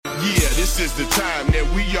This is the time that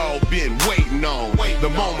we all been waiting on. The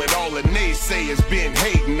moment all the naysayers been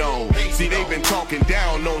hating on. See, they've been talking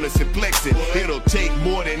down on us and flexing. It'll take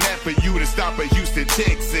more than that for you to stop a Houston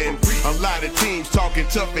Texan. A lot of teams talking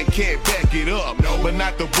tough and can't back it up. But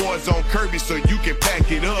not the boys on Kirby, so you can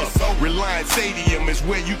pack it up. Reliance Stadium is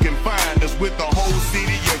where you can find us, with the whole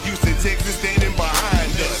city of Houston, Texas standing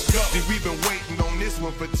behind us. See, we've been waiting on this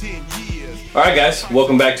one for 10 years. All right, guys,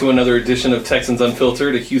 welcome back to another edition of Texans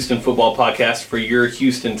Unfiltered, a Houston football podcast for your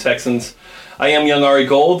Houston Texans. I am young Ari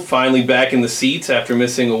Gold, finally back in the seats after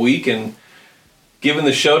missing a week and giving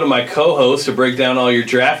the show to my co-host to break down all your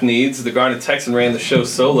draft needs. The Garnet Texan ran the show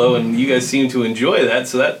solo, and you guys seem to enjoy that,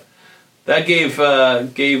 so that gave a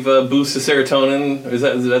boost to serotonin.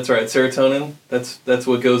 That's right, serotonin? That's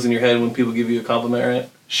what goes in your head when people give you a compliment, right?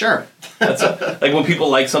 Sure. That's like when people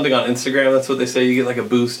like something on Instagram, that's what they say. You get like a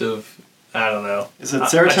boost of, I don't know. Is it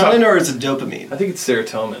serotonin or is it dopamine? I think it's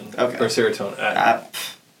serotonin. Okay. Or serotonin.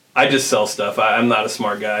 I just sell stuff. I'm not a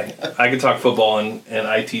smart guy. I can talk football and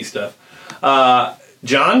IT stuff.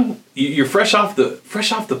 John, you're fresh off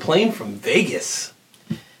the plane from Vegas.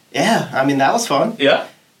 Yeah, I mean, that was fun. Yeah?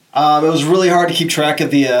 It was really hard to keep track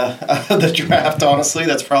of the draft, honestly.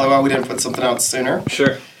 That's probably why we didn't put something out sooner.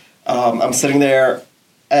 Sure. I'm sitting there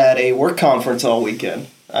at a work conference all weekend.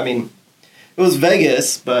 I mean, it was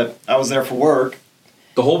Vegas, but I was there for work.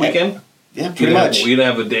 The whole weekend? Yeah, pretty much. You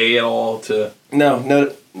didn't have a day at all to...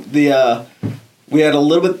 No. We had a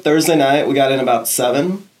little bit Thursday night. We got in about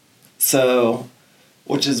 7, so,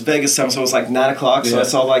 which is Vegas time, so it was like 9 o'clock. So I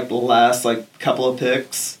saw like the last like couple of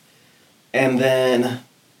picks, and then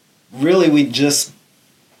really we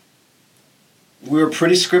were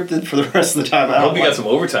pretty scripted for the rest of the time. I hope you got some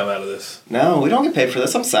overtime out of this. No, we don't get paid for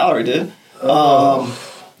this. I'm salary, dude. Oh.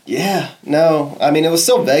 Yeah, no. I mean, it was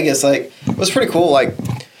still Vegas. Like, it was pretty cool. Like,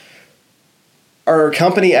 our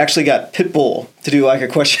company actually got Pitbull to do like a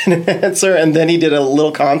question and answer, and then he did a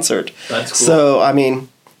little concert. That's cool. So, I mean,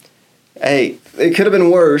 hey, it could have been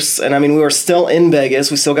worse. And I mean, we were still in Vegas.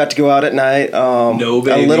 We still got to go out at night. No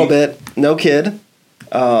baby. A little bit. No kid.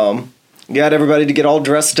 Got everybody to get all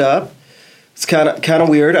dressed up. It's kind of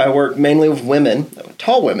weird. I work mainly with women,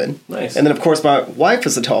 tall women. Nice. And then, of course, my wife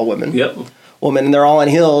is a tall woman. Yep. Woman, and they're all on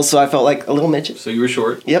heels, so I felt like a little midget. So you were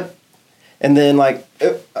short. Yep. And then, and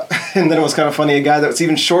then it was kind of funny. A guy that was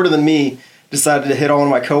even shorter than me decided to hit on one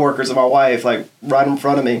of my coworkers and my wife, like, right in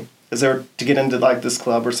front of me, as they were to get into, like, this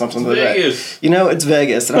club or something like that. Vegas. You know, it's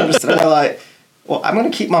Vegas. And I'm just like, well, I'm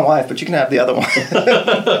going to keep my wife, but you can have the other one.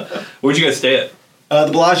 Where'd you guys stay at?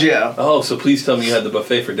 The Bellagio. Oh, so please tell me you had the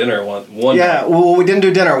buffet for dinner one Yeah, night. well, we didn't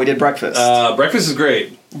do dinner. We did breakfast. Breakfast is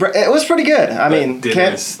great. It was pretty good. I mean,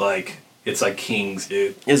 dinner is like, it's like kings,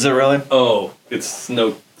 dude. Is it really? Oh, it's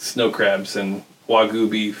snow crabs and Wagyu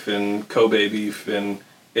beef and Kobe beef, and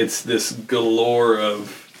it's this galore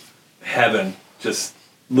of heaven. Just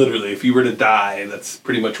literally, if you were to die, that's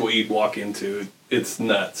pretty much what you'd walk into. It's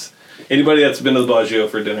nuts. Anybody that's been to the Bellagio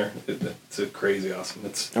for dinner, it's a crazy awesome.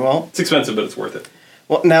 It's expensive, but it's worth it.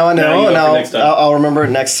 Well, now I know, and I'll remember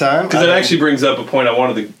it next time. Because it actually brings up a point. I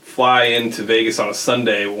wanted to fly into Vegas on a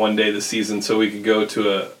Sunday one day this season so we could go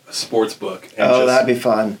to a sports book. And that'd be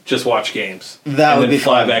fun. Just watch games. That would be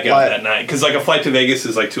fun. And then fly back out that night. Because like a flight to Vegas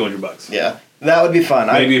is like $200. Yeah, that would be fun.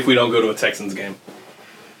 Maybe if we don't go to a Texans game.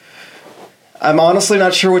 I'm honestly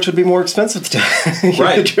not sure which would be more expensive to do.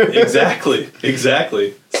 Right,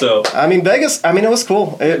 exactly. So I mean, Vegas, it was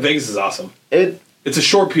cool. Vegas is awesome. It's a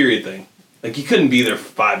short period thing. Like, you couldn't be there for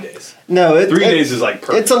 5 days. No, 3 days is like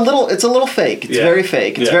perfect. It's a little fake. It's very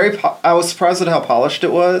fake. It's very. I was surprised at how polished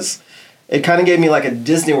it was. It kind of gave me like a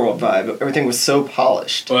Disney World vibe. Everything was so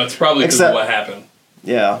polished. Well, it's probably because of what happened.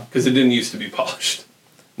 Yeah. Because it didn't used to be polished.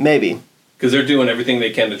 Maybe. Because they're doing everything they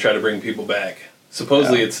can to try to bring people back.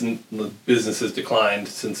 Supposedly, the business has declined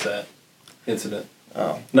since that incident.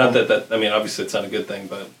 Oh. Not that I mean, obviously it's not a good thing,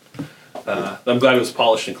 but I'm glad it was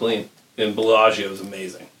polished and clean. And Bellagio was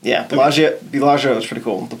amazing. Yeah, Bellagio was pretty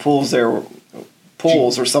cool. The pools there were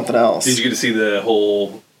something else. Did you get to see the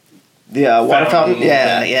whole water fountain?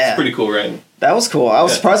 Yeah. It's pretty cool, right? That was cool. I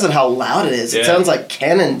was surprised at how loud it is. It sounds like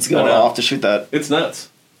cannons going off to shoot that. It's nuts.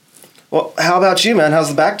 Well, how about you, man? How's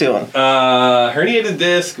the back doing? Herniated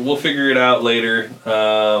disc. We'll figure it out later.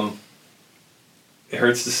 It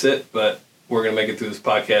hurts to sit, but we're going to make it through this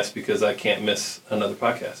podcast because I can't miss another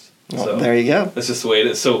podcast. Well, so there you go. That's just the way it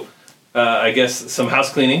is. So I guess some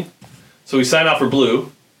house cleaning. So we signed off for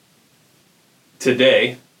Blue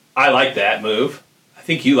today. I like that move. I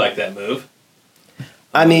think you like that move.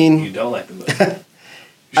 I mean... You don't like the move.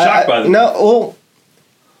 You're shocked by the move. No,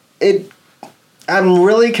 well, I'm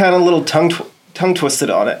really kind of a little tongue twisted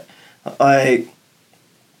on it. Like,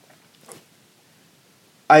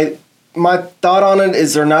 My thought on it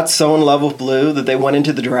is they're not so in love with Blue that they went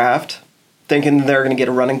into the draft thinking they're going to get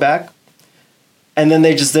a running back. And then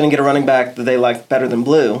they just didn't get a running back that they liked better than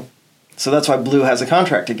Blue. So that's why Blue has a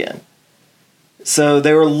contract again. So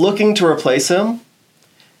they were looking to replace him.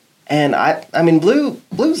 And I mean,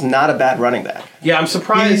 Blue's not a bad running back. Yeah, I'm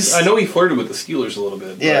surprised. I know he flirted with the Steelers a little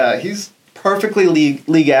bit. Yeah, he's perfectly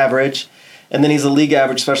league average. And then he's a league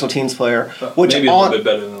average special teams player, which maybe a little bit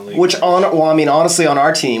better than the league. Honestly, on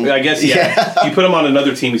our team, I guess yeah. You put him on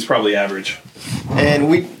another team, he's probably average. And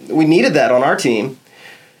we needed that on our team,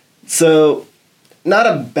 so not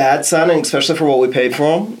a bad signing, especially for what we paid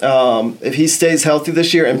for him. If he stays healthy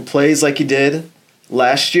this year and plays like he did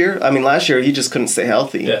last year, last year he just couldn't stay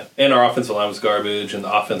healthy. Yeah, and our offensive line was garbage, and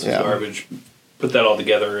the offense was garbage. Put that all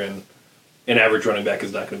together, and an average running back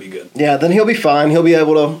is not going to be good. Yeah, then he'll be fine. He'll be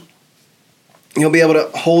able to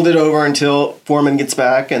hold it over until Foreman gets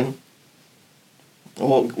back, and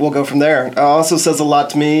we'll go from there. It also says a lot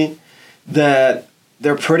to me that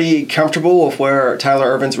they're pretty comfortable with where Tyler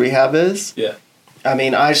Irvin's rehab is. Yeah.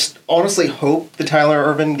 I honestly hope that Tyler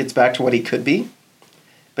Irvin gets back to what he could be,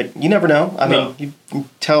 but you never know.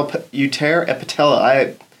 You tear a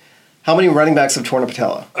patella. How many running backs have torn a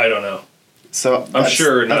patella? I don't know. So I'm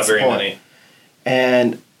sure not very many.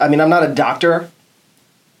 And I'm not a doctor.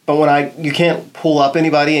 But you can't pull up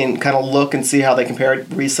anybody and kind of look and see how they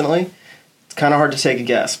compared recently, it's kind of hard to take a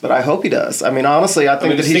guess. But I hope he does. Honestly, I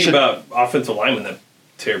think that he should. Think about offensive linemen that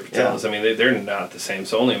tear patellas. Yeah. They're not the same.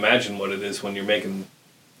 So only imagine what it is when you're making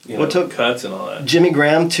cuts and all that. Jimmy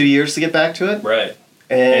Graham 2 years to get back to it. Right.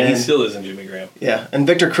 And he still isn't Jimmy Graham. Yeah. And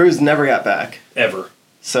Victor Cruz never got back. Ever.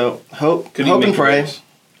 So hope and pray.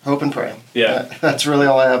 Hope and pray. Yeah. That's really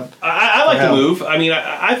all I have. I like the move.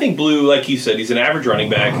 I think Blue, like you said, he's an average running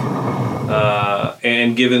back.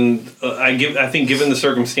 And given the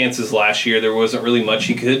circumstances last year, there wasn't really much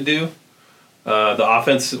he could do. The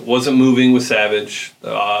offense wasn't moving with Savage.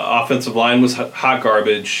 The offensive line was hot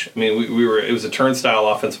garbage. It was a turnstile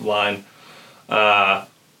offensive line.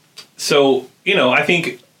 So I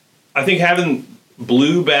think having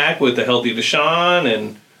Blue back with the healthy Deshaun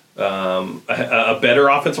and a better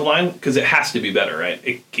offensive line, because it has to be better, right?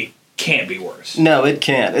 It can't be worse. No, it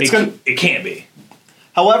can't. It can't be.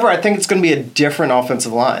 However, I think it's going to be a different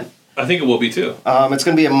offensive line. I think it will be too. It's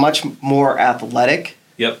going to be a much more athletic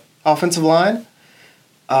offensive line.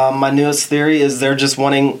 My newest theory is they're just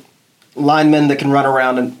wanting linemen that can run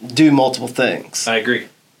around and do multiple things. I agree.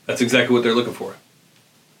 That's exactly what they're looking for.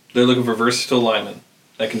 They're looking for versatile linemen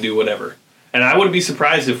that can do whatever. And I wouldn't be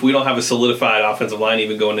surprised if we don't have a solidified offensive line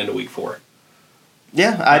even going into week 4.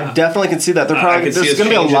 Yeah, I definitely can see that. There's going to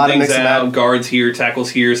be a lot of mix and match. Guards here, tackles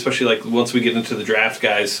here, especially once we get into the draft,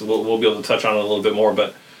 guys. We'll be able to touch on it a little bit more.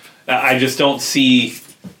 But I just don't see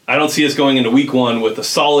us going into week 1 with a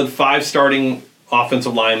solid 5 starting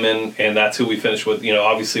offensive linemen, and that's who we finish with.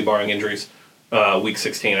 Obviously barring injuries, week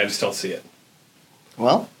 16. I just don't see it.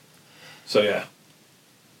 Well. So yeah.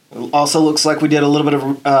 Also looks like we did a little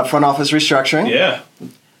bit of front office restructuring. Yeah.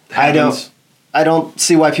 I don't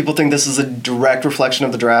see why people think this is a direct reflection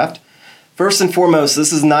of the draft. First and foremost,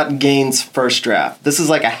 this is not Gaines' first draft. This is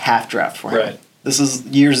like a half draft for him. Right. This is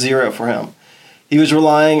year 0 for him. He was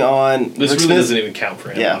relying on This really doesn't even count for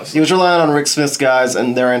him. Yeah. Honestly. He was relying on Rick Smith's guys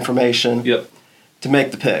and their information to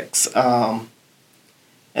make the picks. And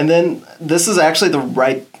then this is actually the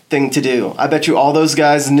right thing to do. I bet you all those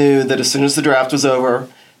guys knew that as soon as the draft was over,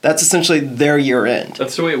 that's essentially their year end.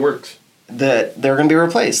 That's the way it works. That they're going to be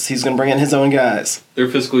replaced. He's going to bring in his own guys. Their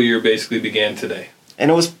fiscal year basically began today. And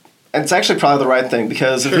it's actually probably the right thing,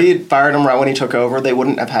 because if he had fired them right when he took over, they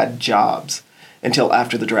wouldn't have had jobs until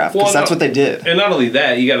after the draft, because that's what they did. And not only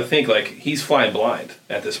that, you got to think, he's flying blind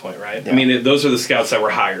at this point, right? Yeah. Those are the scouts that were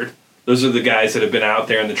hired. Those are the guys that have been out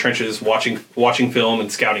there in the trenches watching film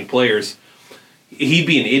and scouting players. He'd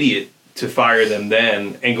be an idiot to fire them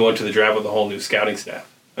then and go into the draft with a whole new scouting staff.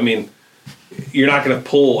 You're not going to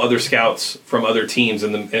pull other scouts from other teams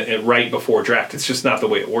and right before draft. It's just not the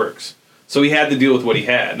way it works. So he had to deal with what he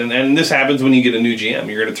had. And this happens when you get a new GM.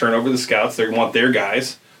 You're going to turn over the scouts. They want their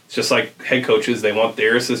guys. It's just like head coaches. They want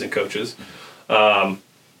their assistant coaches. I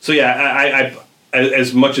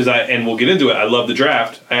as much as and we'll get into it, I love the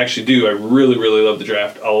draft. I actually do. I really, really love the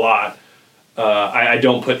draft a lot. I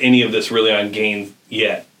don't put any of this really on Gaines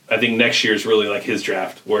yet. I think next year is really like his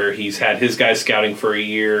draft, where he's had his guys scouting for a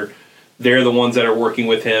year. They're the ones that are working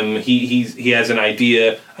with him. He has an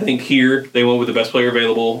idea. I think here they went with the best player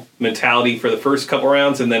available mentality for the first couple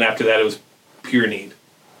rounds, and then after that it was pure need.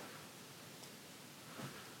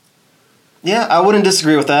 Yeah, I wouldn't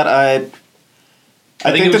disagree with that. I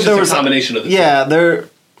think it was just a combination of the two. Yeah,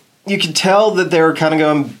 you could tell that they were kind of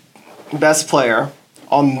going best player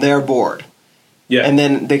on their board. Yeah. And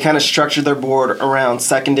then they kind of structured their board around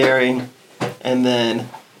secondary and then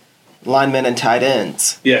linemen and tight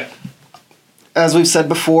ends. Yeah. As we've said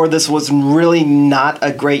before, this was really not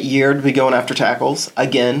a great year to be going after tackles.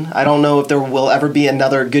 Again, I don't know if there will ever be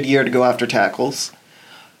another good year to go after tackles.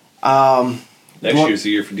 Next year's the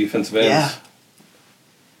year for defensive ends. Yeah.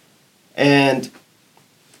 And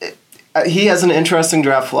he has an interesting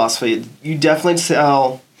draft philosophy. You definitely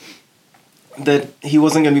tell that he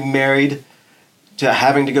wasn't going to be married to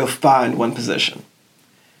having to go find one position.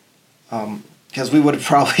 Because we would have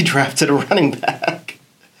probably drafted a running back.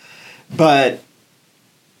 But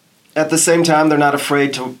at the same time, they're not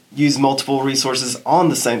afraid to use multiple resources on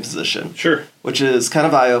the same position. Sure. Which is kind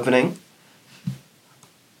of eye-opening.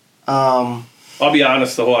 I'll be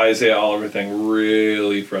honest, the whole Isaiah Oliver thing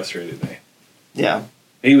really frustrated me. Yeah.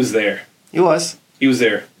 He was there. He was. He was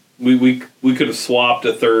there. We could have swapped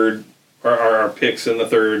a third, our picks in the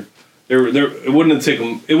third. It wouldn't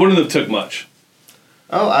have took much.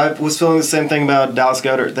 Oh, I was feeling the same thing about Dallas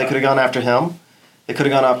Goedert. They could have gone after him. They could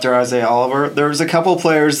have gone after Isaiah Oliver. There was a couple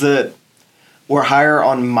players that were higher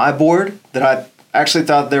on my board that I actually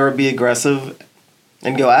thought they would be aggressive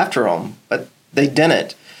and go after them, but they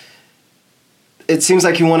didn't. It seems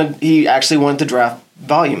like he actually wanted to draft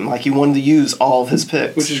volume, like he wanted to use all of his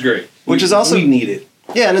picks, Which is great. Which is also we need it.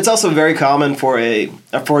 Yeah, and it's also very common for a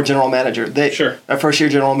general manager. Sure. A first-year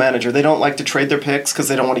general manager. They don't like to trade their picks because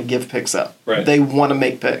they don't want to give picks up. Right. They want to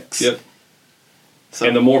make picks. Yep. So,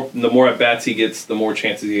 And the more at bats he gets, the more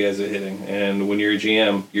chances he has of hitting. And when you're a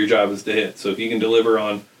GM, your job is to hit. So if you can deliver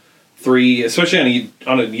on 3, especially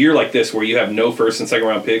on a year like this where you have no first and second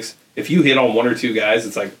round picks, if you hit on 1 or 2 guys,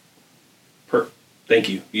 it's like, thank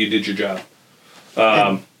you, you did your job.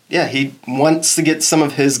 yeah, he wants to get some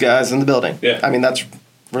of his guys in the building. Yeah. I mean, that's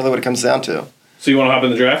really what it comes down to. So you want to hop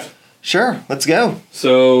in the draft? Sure, let's go.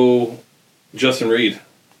 So, Justin Reed.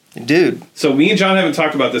 Dude. So me and John haven't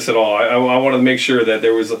talked about this at all. I wanted to make sure that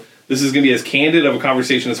this is going to be as candid of a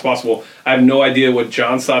conversation as possible. I have no idea what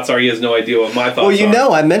John's thoughts are. He has no idea what my thoughts are. Well, you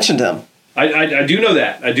know, I mentioned him. I do know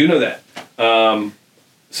that. I do know that.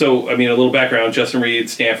 So, I mean, a little background. Justin Reed,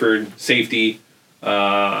 Stanford, safety,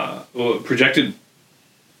 projected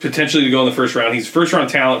potentially to go in the first round. He's first-round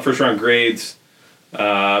talent, first-round grades.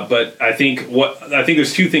 But I think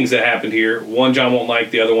there's 2 things that happened here. One, John won't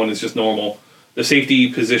like. The other one is just normal. The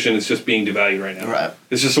safety position is just being devalued right now. Right.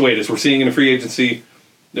 It's just the way it is. We're seeing it in free agency.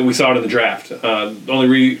 Then we saw it in the draft. The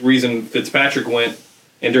only reason Fitzpatrick went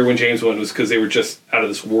and Derwin James went was because they were just out of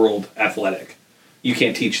this world athletic. You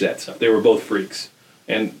can't teach that stuff. They were both freaks.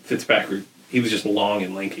 And Fitzpatrick, he was just long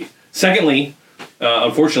and lanky. Secondly,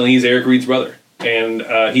 unfortunately, he's Eric Reed's brother. And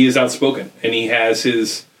he is outspoken. And he has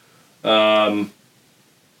his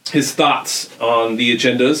thoughts on the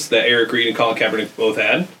agendas that Eric Reed and Colin Kaepernick both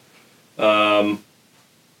had.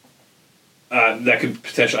 That could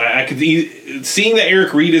potentially, seeing that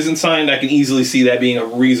Eric Reed isn't signed, I can easily see that being a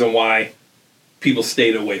reason why people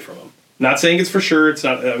stayed away from him. Not saying it's for sure. It's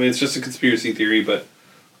not. I mean, it's just a conspiracy theory, but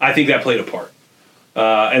I think that played a part.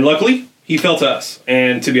 And luckily, he fell to us.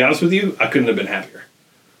 And to be honest with you, I couldn't have been happier.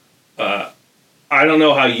 I don't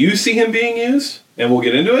know how you see him being used, and we'll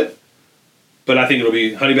get into it. But I think it'll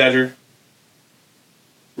be Honey Badger,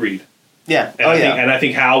 Reed. Yeah. And I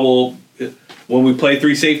think Hal will, when we play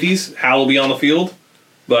 3 safeties, Hal will be on the field.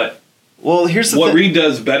 But well, here's what Reed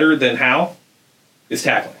does better than Hal is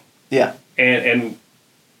tackling. Yeah. And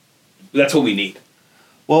that's what we need.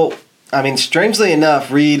 Well, I mean, strangely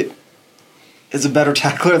enough, Reed is a better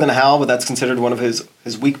tackler than Hal, but that's considered one of his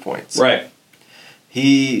weak points. Right.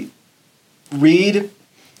 Reed,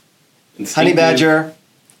 Honey Badger,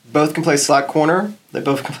 both can play slot corner. They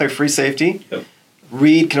both can play free safety. Yep.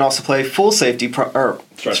 Reed can also play full safety,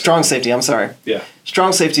 strong safety, I'm sorry. Yeah.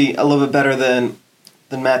 Strong safety a little bit better than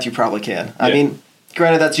Matthew probably can. I mean,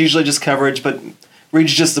 granted, that's usually just coverage, but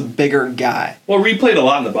Reed's just a bigger guy. Well, Reed played a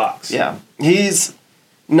lot in the box. Yeah. He's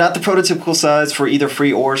not the prototypical size for either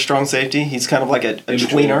free or strong safety. He's kind of like a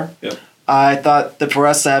tweener. Yep. I thought that for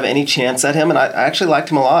us to have any chance at him, and I actually liked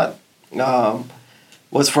him a lot,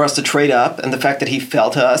 was for us to trade up, and the fact that he fell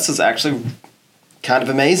to us is actually kind of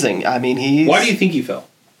amazing. I mean, Why do you think he fell?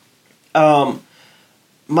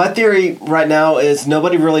 My theory right now is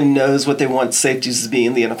nobody really knows what they want safeties to be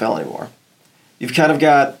in the NFL anymore. You've kind of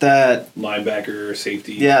got that linebacker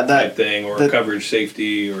safety type thing, or coverage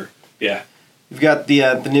safety, or You've got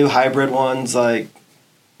the new hybrid ones like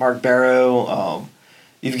Mark Barrow.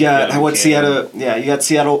 You've got what Seattle. Yeah, you got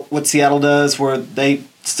Seattle. What Seattle does, where they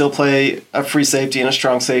still play a free safety and a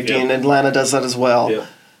strong safety, and Atlanta does that as well.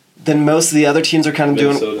 then most of the other teams are kind of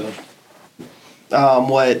doing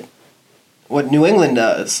what New England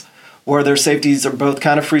does, where their safeties are both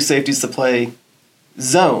kind of free safeties to play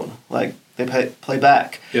zone, like they play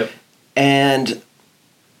back. Yep. And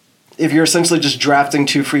if you're essentially just drafting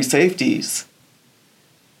 2 free safeties,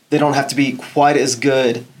 they don't have to be quite as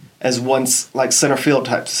good as one's like center field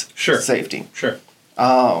type safety. Sure.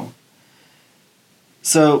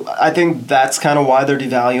 So I think that's kind of why they're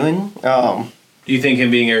devaluing. Do you think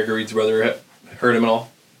him being Eric Reed's brother hurt him at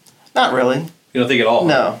all? Not really. You don't think at all?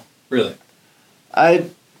 No. Really? I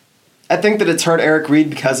think that it's hurt Eric Reed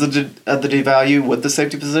because of the devalue with the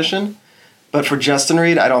safety position, but for Justin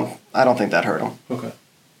Reed, I don't think that hurt him. Okay.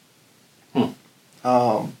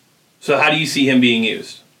 So how do you see him being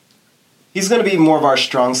used? He's going to be more of our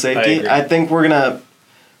strong safety. I I think we're gonna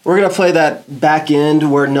play that back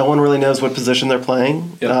end where no one really knows what position they're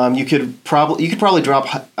playing. Yep. You could probably drop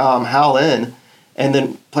Hal in, and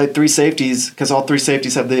then play 3 safeties because all 3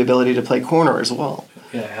 safeties have the ability to play corner as well.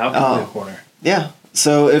 Yeah, Hal can play corner. Yeah.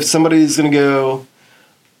 So if somebody's going to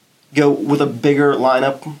go with a bigger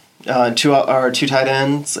lineup, 2 tight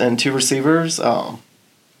ends and 2 receivers, then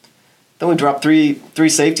we drop three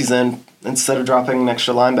safeties in instead of dropping an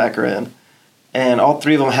extra linebacker in. And all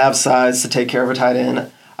 3 of them have size to take care of a tight end.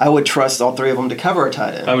 I would trust all 3 of them to cover a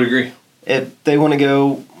tight end. I would agree. If they want to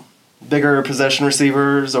go bigger possession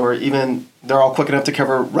receivers, or even they're all quick enough to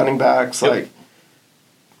cover running backs, Yep. like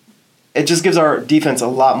it just gives our defense a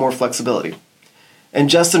lot more flexibility. And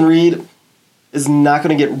Justin Reed is not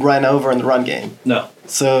going to get run over in the run game. No.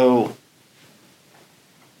 So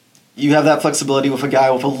you have that flexibility with a guy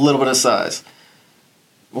with a little bit of size.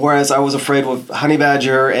 Whereas I was afraid with Honey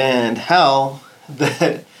Badger and Hal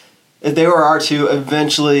that if they were our 2,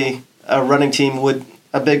 eventually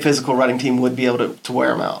a big physical running team would be able to wear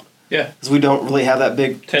them out. Yeah. Because we don't really have that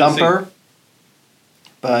big Tennessee. thumper.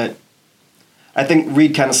 But I think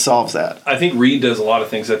Reed kind of solves that. I think Reed does a lot of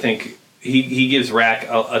things. I think he gives Rack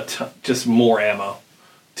just more ammo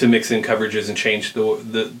to mix in coverages and change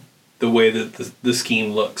the way that the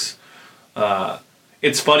scheme looks.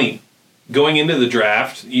 It's funny. Going into the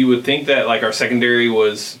draft, you would think that like our secondary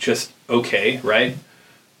was just okay, right?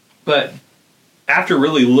 But after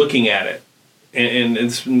really looking at it, and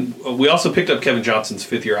we also picked up Kevin Johnson's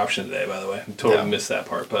 5th-year option today, by the way. I totally missed that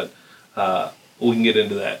part, but we can get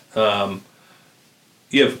into that.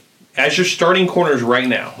 You have, as your starting corners right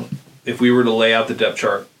now, if we were to lay out the depth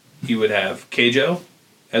chart, you would have K-Joe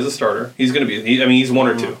as a starter. He's going to be, he's 1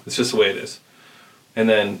 or 2. It's just the way it is. And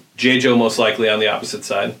then J-Joe most likely on the opposite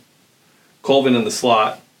side. Colvin in the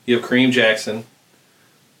slot. You have Kareem Jackson,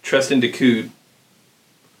 Treston DeCoute,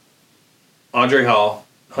 Andre Hall,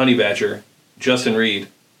 Honey Badger, Justin Reed,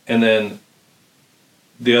 and then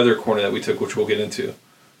the other corner that we took, which we'll get into.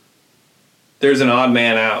 There's an odd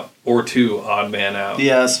man out, or 2 odd man out.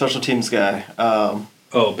 Yeah, special teams guy.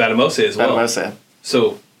 Batamose as well. Batamose.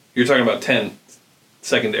 So you're talking about 10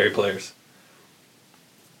 secondary players.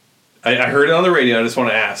 I heard it on the radio. I just want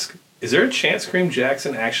to ask: is there a chance Kareem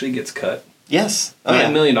Jackson actually gets cut? Yes.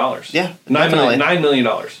 $9 million. Yeah, $9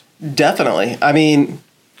 million. Definitely. I mean,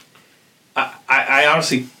 I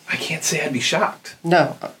honestly, I can't say I'd be shocked.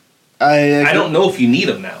 No. I don't know if you need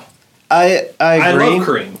him now. I agree. I love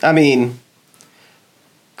Kareem. I mean,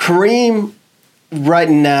 Kareem right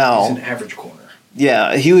now... He's an average corner.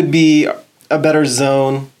 Yeah, he would be a better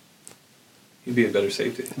zone. He'd be a better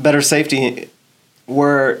safety. Better safety,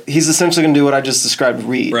 where he's essentially going to do what I just described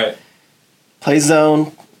Reed. Right. Play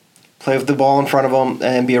zone, play with the ball in front of him,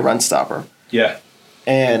 and be a run stopper. Yeah.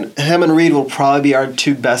 And him and Reed will probably be our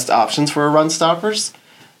 2 best options for run stoppers.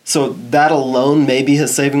 So that alone may be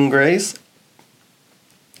his saving grace.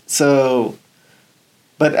 So,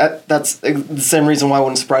 but that's the same reason why it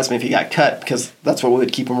wouldn't surprise me if he got cut, because that's what we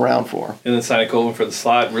would keep him around for. And then signing Colvin for the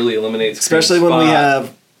slot really eliminates... Especially when we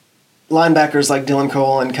have linebackers like Dylan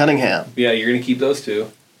Cole and Cunningham. Yeah, you're going to keep those 2.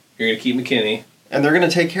 You're going to keep McKinney. And they're going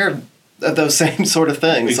to take care of those same sort of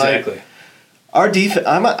things. Exactly. Like, our defense,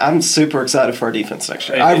 I'm super excited for our defense next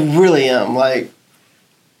year. I really am. Like,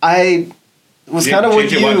 I was kind of with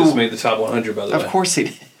you. J.J. Watt just made the top 100, by the way. Of course he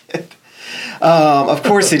did. Of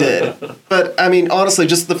course he did. But, I mean, honestly,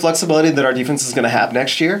 just the flexibility that our defense is going to have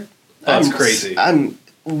next year. That's crazy. I'm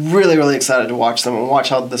really, really excited to watch them and watch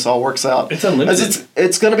how this all works out. It's unlimited.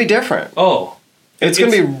 It's going to be different. Oh. It's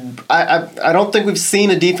going to be... I don't think we've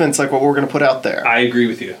seen a defense like what we're going to put out there. I agree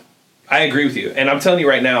with you. And I'm telling you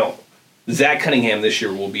right now, Zach Cunningham this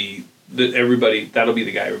year will be that'll be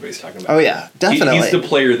the guy everybody's talking about. Oh, yeah, definitely. He's the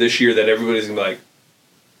player this year that everybody's going to be like,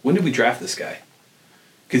 when did we draft this guy?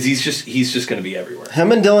 Because he's just going to be everywhere.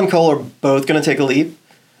 Him and Dylan Cole are both going to take a leap.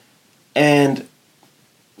 And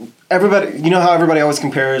everybody, you know how everybody always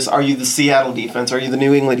compares, are you the Seattle defense? Are you the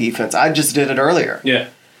New England defense? I just did it earlier. Yeah.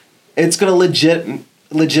 It's going to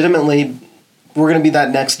legitimately, we're going to be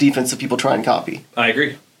that next defense that people try and copy. I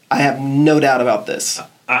agree. I have no doubt about this.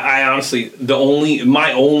 I honestly,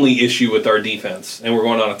 my only issue with our defense, and we're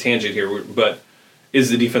going on a tangent here, but is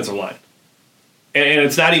the defensive line. And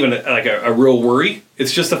it's not even like a real worry.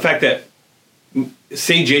 It's just the fact that,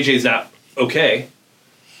 say JJ's not okay,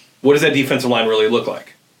 what does that defensive line really look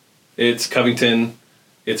like? It's Covington,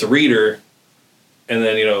 it's a Reader, and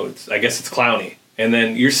then, I guess it's Clowney. And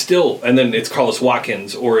then and then it's Carlos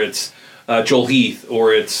Watkins, or it's Joel Heath,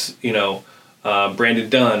 or it's, Brandon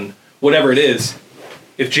Dunn, whatever it is.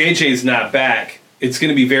 If JJ's not back, it's going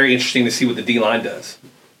to be very interesting to see what the D-line does.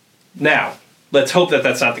 Now, let's hope that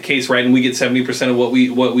that's not the case, right? And we get 70% of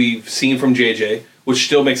what we've seen from JJ, which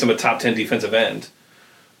still makes him a top 10 defensive end.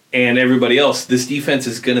 And everybody else, this defense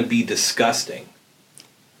is going to be disgusting.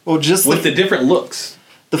 Well, just with the different looks.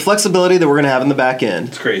 The flexibility that we're going to have in the back end.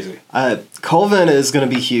 It's crazy. Colvin is going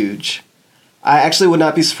to be huge. I actually would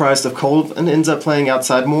not be surprised if Colvin ends up playing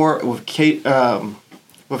outside more with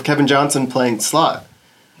Kevin Johnson playing slot.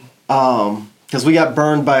 Because we got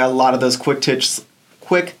burned by a lot of those quick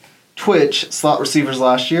twitch slot receivers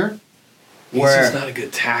last year. He's just not a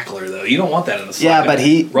good tackler, though. You don't want that in a slot. Yeah, but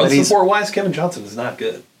run support-wise, Kevin Johnson is not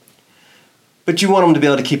good. But you want him to be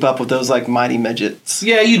able to keep up with those mighty midgets.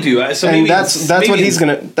 Yeah, you do. So and that's what he's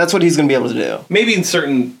gonna be able to do. Maybe in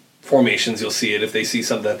certain formations you'll see it if they see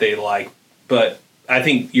something that they like. But I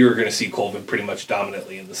think you're going to see Colvin pretty much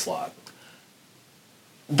dominantly in the slot.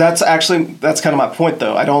 That's kind of my point,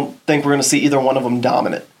 though. I don't think we're going to see either one of them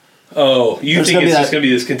dominant. Oh, you think it's just going to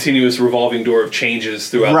be this continuous revolving door of changes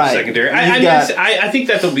throughout the secondary? I think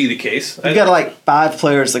that'll be the case. You've got 5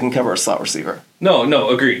 players that can cover a slot receiver. No,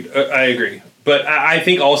 agreed. I agree. But I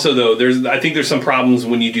think also, though, there's some problems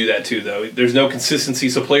when you do that, too, though. There's no consistency,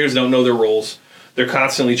 so players don't know their roles. They're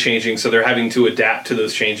constantly changing, so they're having to adapt to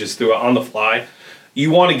those changes on the fly.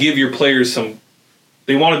 You want to give your players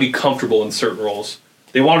they want to be comfortable in certain roles.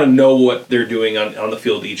 They want to know what they're doing on the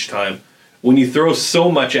field each time. When you throw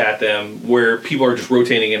so much at them where people are just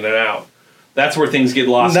rotating in and out, that's where things get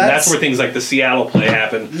lost. And that's where things like the Seattle play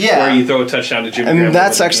happen, where you throw a touchdown to Jimmy Graham. And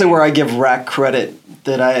that's actually where I give Rack credit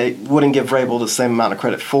that I wouldn't give Vrabel the same amount of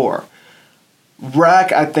credit for.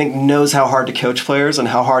 Rack, I think, knows how hard to coach players and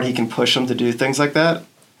how hard he can push them to do things like that.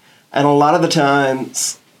 And a lot of the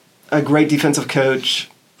times, a great defensive coach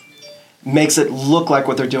makes it look like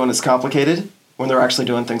what they're doing is complicated when they're actually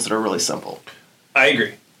doing things that are really simple. I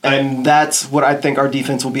agree. And that's what I think our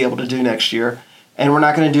defense will be able to do next year. And we're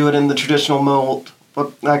not going to do it in the traditional mold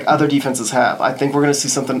like other defenses have. I think we're going to see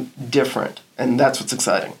something different, and that's what's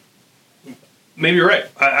exciting. Maybe you're right.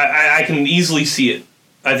 I can easily see it.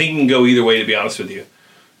 I think it can go either way, to be honest with you.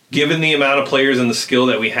 Given the amount of players and the skill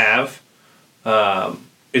that we have,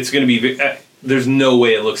 it's going to be... there's no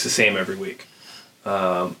way it looks the same every week.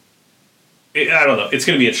 I don't know. It's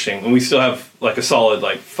going to be interesting. And we still have a solid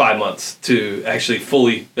 5 months to actually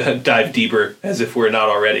fully dive deeper, as if we're not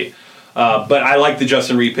already. But I like the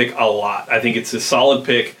Justin Reed pick a lot. I think it's a solid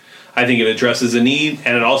pick. I think it addresses a need,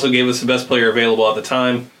 and it also gave us the best player available at the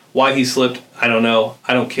time. Why he slipped, I don't know.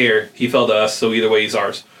 I don't care. He fell to us, so either way, he's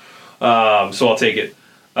ours. So I'll take it.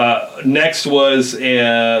 Next was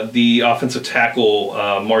the offensive tackle,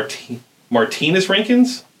 Martinez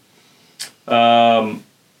Rankins. I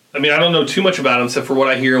don't know too much about him except for what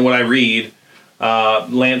I hear and what I read.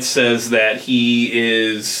 Lance says that he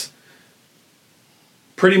is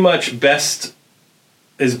pretty much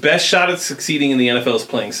his best shot at succeeding in the NFL is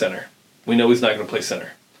playing center. We know he's not going to play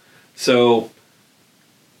center. So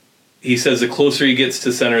he says the closer he gets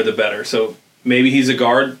to center, the better. So maybe he's a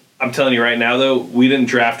guard. I'm telling you right now, though, we didn't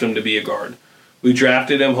draft him to be a guard. We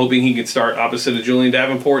drafted him hoping he could start opposite of Julian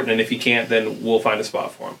Davenport, and if he can't, then we'll find a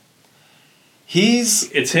spot for him.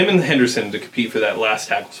 It's him and Henderson to compete for that last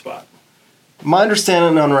tackle spot. My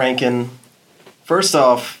understanding on Rankin, first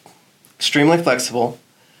off, extremely flexible.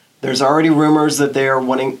 There's already rumors that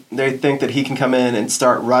they think that he can come in and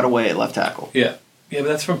start right away at left tackle. Yeah, but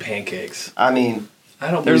that's from Pancakes. I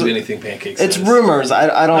don't believe anything Pancakes says. It's rumors.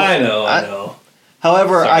 I don't. I know.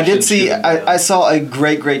 However, I saw a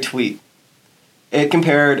great tweet. It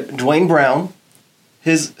compared Dwayne Brown,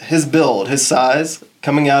 his build, his size,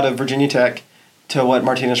 coming out of Virginia Tech, to what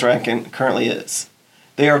Martinez Rankin currently is.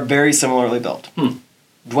 They are very similarly built.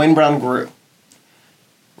 Dwayne Brown grew.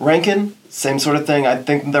 Rankin, same sort of thing. I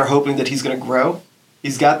think they're hoping that he's going to grow.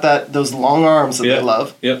 He's got those long arms that they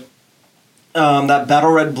love. Yep. That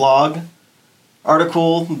Battle Red blog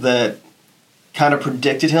article that kind of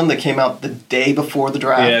predicted him, that came out the day before the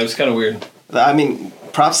draft. Yeah, it was kind of weird. I mean,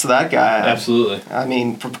 props to that guy. Absolutely. I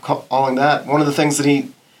mean, for calling that. One of the things that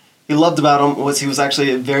he loved about him was he was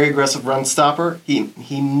actually a very aggressive run stopper. He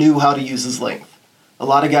knew how to use his length. A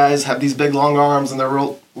lot of guys have these big long arms and they're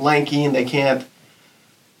real lanky and they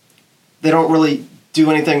don't really do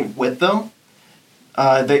anything with them.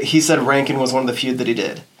 He said Rankin was one of the few that he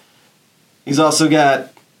did. He's also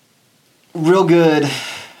got real good,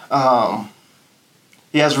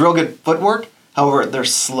 he has real good footwork. However, they're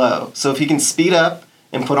slow. So if he can speed up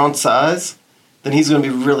and put on size, then he's going to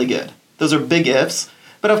be really good. Those are big ifs.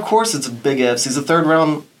 But of course it's big ifs. He's a third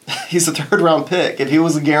round pick. If he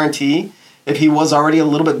was a guarantee, if he was already a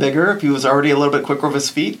little bit bigger, if he was already a little bit quicker with his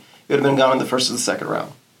feet, he would have been gone in the first or the second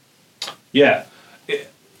round. Yeah.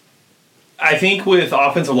 I think with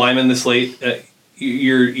offensive linemen this late, I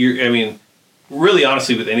mean, really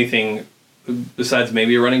honestly with anything besides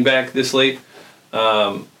maybe a running back this late,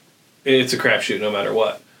 it's a crapshoot no matter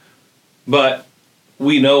what. But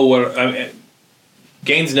we know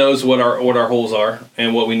Gaines knows what our holes are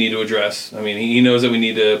and what we need to address. I mean, he knows that we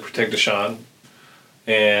need to protect Deshaun.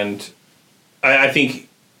 And I think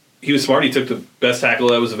he was smart. He took the best tackle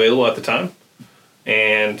that was available at the time.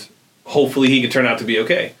 And hopefully he could turn out to be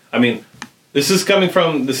okay. I mean, this is coming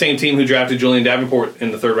from the same team who drafted Julian Davenport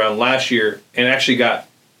in the third round last year and actually got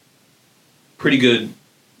pretty good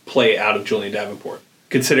play out of Julian Davenport,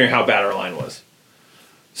 considering how bad our line was.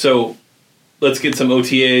 So let's get some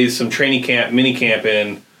OTAs, some training camp, mini camp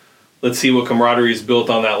in. Let's see what camaraderie is built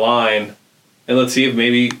on that line. And let's see if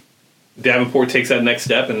maybe Davenport takes that next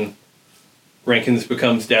step and Rankins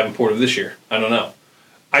becomes Davenport of this year. I don't know.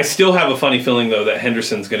 I still have a funny feeling, though, that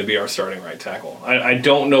Henderson's going to be our starting right tackle. I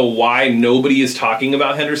don't know why nobody is talking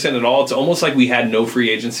about Henderson at all. It's almost like we had no free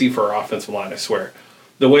agency for our offensive line, I swear.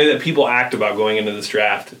 The way that people act about going into this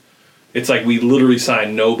draft, it's like we literally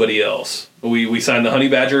signed nobody else. We signed the Honey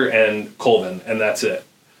Badger and Colvin, and that's it.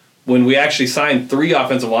 When we actually signed 3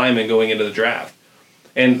 offensive linemen going into the draft.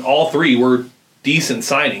 And all 3 were decent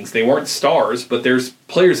signings. They weren't stars, but there's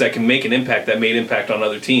players that can make an impact, that made impact on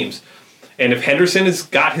other teams. And if Henderson has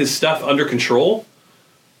got his stuff under control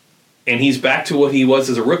and he's back to what he was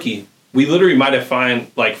as a rookie, we literally might have found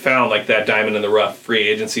that diamond in the rough free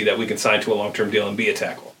agency that we can sign to a long-term deal and be a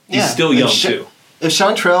tackle. He's still young, too. If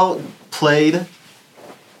Chantrell played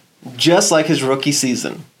just like his rookie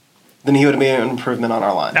season, then he would have made an improvement on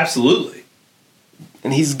our line. Absolutely.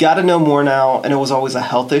 And he's got to know more now, and it was always a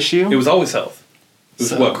health issue. It was always health. It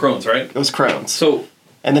was Crohn's, right? It was Crohn's. So,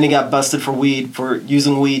 and then he got busted for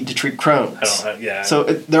using weed to treat Crohn's. So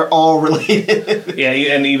they're all related. Yeah,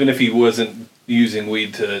 and even if he wasn't using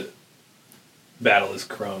weed to battle his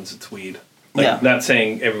Crohn's, it's weed. Not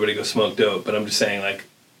saying everybody go smoke dope, but I'm just saying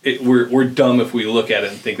we're dumb if we look at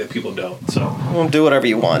it and think that people don't. So well, do whatever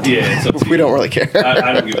you want. Yeah, it's up to you. We don't really care.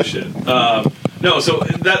 I don't give a shit. No, so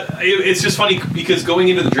it's just funny because going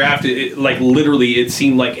into the draft, literally, it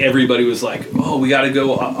seemed like everybody was like, "Oh, we got to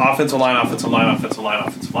go offensive line." But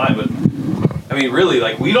I mean,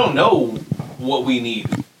 really, we don't know what we need.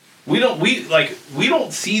 We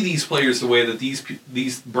don't see these players the way that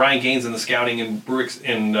these Brian Gaines and the scouting and Brooks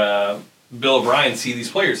and Bill O'Brien see these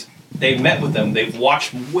players. They've met with them. They've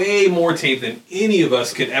watched way more tape than any of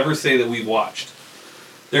us could ever say that we've watched.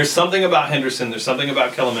 There's something about Henderson. There's something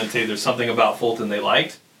about Clemente. There's something about Fulton they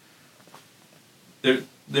liked.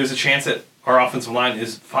 There's a chance that our offensive line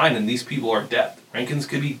is fine, and these people are depth. Rankins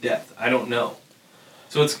could be depth. I don't know.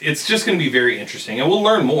 So it's just going to be very interesting, and we'll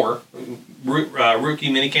learn more. Rookie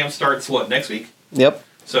minicamp starts next week? Yep.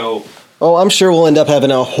 So. Oh, I'm sure we'll end up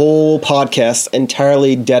having a whole podcast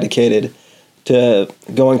entirely dedicated to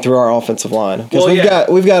going through our offensive line because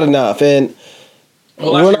we've got enough, and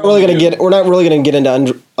we're not really going to get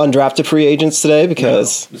into undrafted free agents today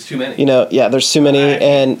because there's too many. There's too many,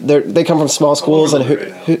 and they come from small schools, and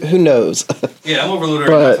who knows? Yeah, I'm overloaded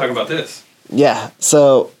right now talking about this. Yeah,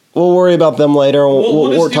 so we'll worry about them later.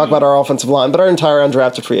 We'll talk about our offensive line, but our entire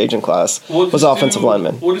undrafted free agent class was offensive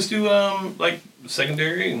linemen. We'll just do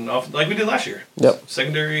secondary and like we did last year. Yep.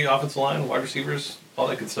 Secondary, offensive line, wide receivers, all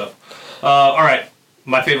that good stuff. All right,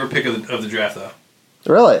 my favorite pick of the draft, though.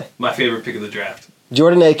 Really? My favorite pick of the draft.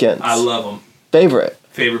 Jordan Akins. I love him.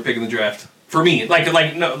 Favorite pick in the draft for me.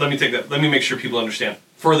 No, let me take that. Let me make sure people understand.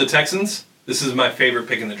 For the Texans, this is my favorite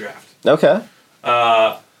pick in the draft. Okay.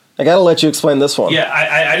 I gotta let you explain this one. Yeah,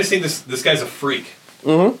 I just think this guy's a freak.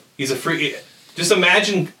 Mm-hmm. He's a freak. Just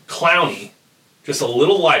imagine Clowney, just a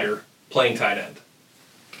little lighter, playing tight end.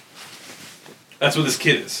 That's what this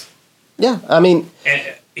kid is. Yeah, I mean,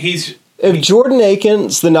 and if Jordan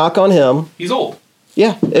Akins, the knock on him, he's old.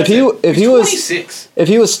 Yeah, if he was 26, if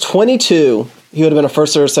he was 22, he would have been a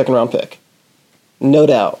first or a second round pick, no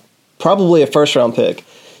doubt. probably a first-round pick.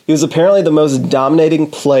 He was apparently the most dominating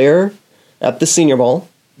player at the Senior Bowl.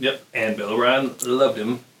 Yep, and Bill O'Brien loved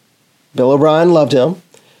him. Bill O'Brien loved him.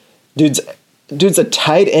 Dude's a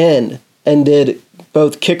tight end and did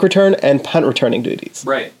both kick return and punt returning duties.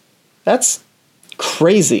 Right. That's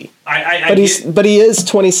crazy. But he is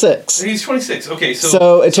 26. He's 26. Okay,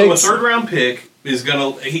 so it takes a third-round pick is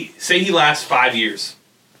going to say he lasts 5 years.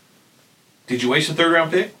 Did you waste a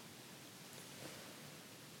third-round pick?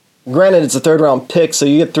 Granted, it's a third-round pick, so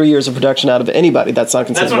you get 3 years of production out of anybody. That's not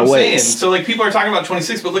considered a waste. That's what I'm saying. So, like, people are talking about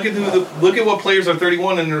 26, but look at what players are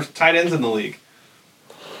 31 and there's tight ends in the league.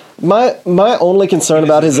 My only concern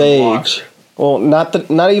about his age, well,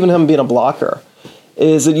 not even him being a blocker,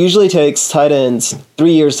 is it usually takes tight ends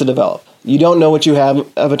 3 years to develop. You don't know what you have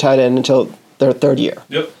of a tight end until their third year.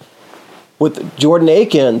 Yep. With Jordan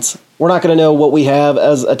Akins, we're not going to know what we have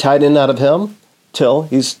as a tight end out of him till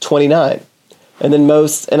he's 29. And then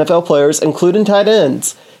most NFL players, including tight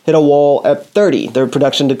ends, hit a wall at 30. Their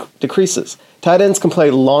production decreases. Tight ends can play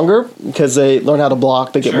longer because they learn how to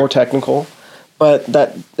block. They get more technical. But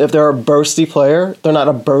that if they're a bursty player, they're not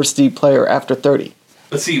a bursty player after 30.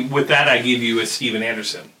 But see, with that I give you is Steven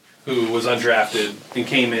Anderson, who was undrafted and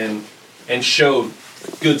came in and showed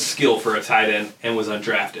good skill for a tight end and was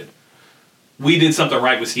undrafted. We did something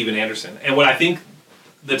right with Steven Anderson. And what I think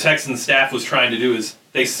the Texans staff was trying to do is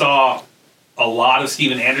they saw a lot of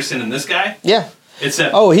Steven Anderson in this guy. Yeah. It's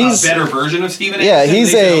a he's better version of Steven Anderson. Yeah,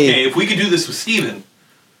 he's okay, if we could do this with Steven,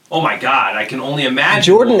 oh my God, I can only imagine.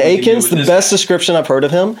 Jordan Akins, the best description I've heard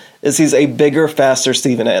of him is he's a bigger, faster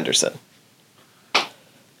Steven Anderson.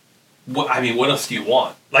 What else do you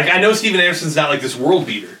want? Like, I know Steven Anderson's not like this world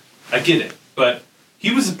beater. I get it. But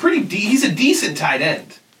he's a decent tight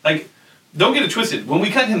end. Like, don't get it twisted. When we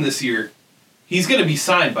cut him this year, he's going to be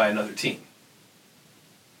signed by another team.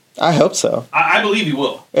 I hope so. I believe he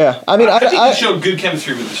will. Yeah. I think he showed good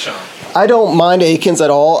chemistry with Deshaun. I don't mind Akins at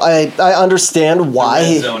all. I understand why.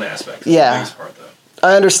 The red zone aspect is the biggest part, though.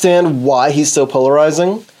 I understand why he's so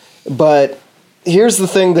polarizing, but here's the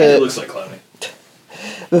thing that... It looks like Clowney.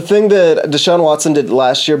 The thing that Deshaun Watson did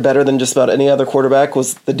last year better than just about any other quarterback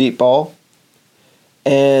was the deep ball.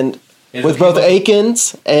 And with both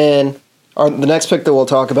Akins and the next pick that we'll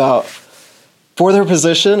talk about, for their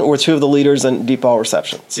position, were two of the leaders in deep ball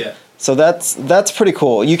receptions. Yeah. So that's pretty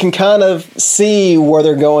cool. You can kind of see where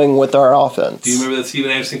they're going with our offense. Do you remember that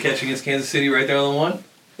Steven Anderson catch against Kansas City right there on the one?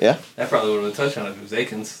 Yeah. That probably would have been a touchdown if it was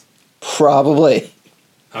Akins. Probably.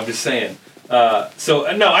 I'm just saying. No,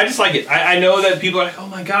 I just like it. I know that people are like, oh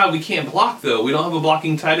my God, we can't block though. We don't have a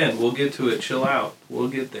blocking tight end. We'll get to it. Chill out. We'll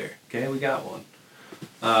get there. Okay, we got one.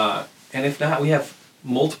 And if not, we have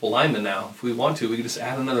multiple linemen now. If we want to, we can just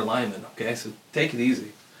add another lineman. Okay, so take it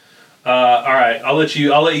easy. All right, I'll let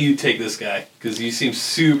you take this guy because you seem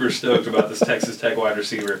super stoked about this Texas Tech wide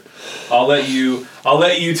receiver. I'll let you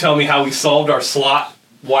tell me how we solved our slot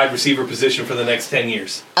wide receiver position for the next 10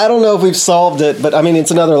 years. I don't know if we've solved it, but I mean,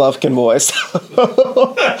 it's another Lufkin voice.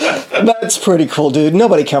 That's pretty cool, dude.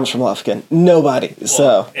 Nobody comes from Lufkin. Nobody.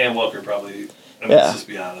 Well, and Welker probably. Let's just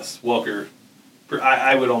be honest. Welker,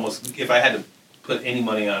 I would almost, if I had to put any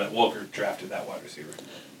money on it, Welker drafted that wide receiver.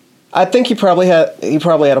 I think he probably had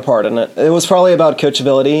a part in it. It was probably about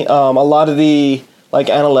coachability. A lot of the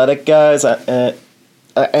analytic guys,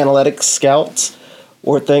 analytic scouts,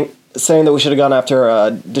 were saying that we should have gone after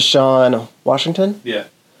Deshaun Washington. Yeah.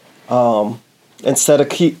 Instead of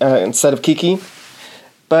Kiki,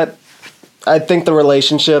 but I think the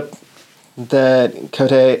relationship that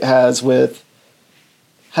Cote has with,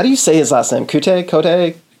 how do you say his last name? Cote?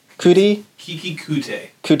 Kuti? Kiki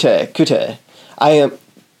Coute. Coute. I am.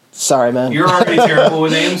 Sorry, man. You're already terrible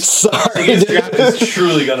with names. Sorry, This draft is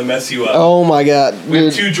truly going to mess you up. Oh, my God. We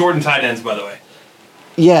have 2 Jordan tight ends, by the way.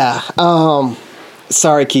 Yeah.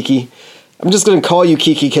 Sorry, Kiki. I'm just going to call you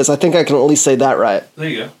Kiki because I think I can only say that right. There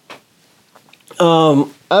you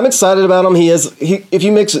go. I'm excited about him. If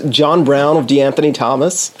you mix John Brown with DeAnthony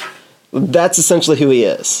Thomas, that's essentially who he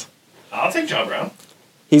is. I'll take John Brown.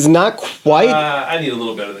 He's not quite... I need a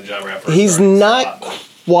little better than John Brown. He's not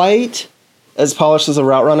quite as polished as a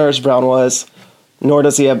route runner as Brown was, nor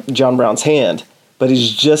does he have John Brown's hand, but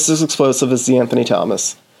he's just as explosive as DeAnthony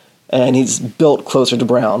Thomas, and he's built closer to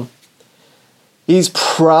Brown. He's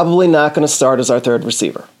probably not going to start as our third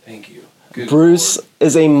receiver. Thank you. Good Bruce Lord.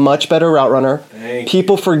 is a much better route runner. Thank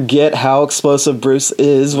People forget how explosive Bruce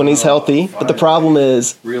is when he's healthy, but the problem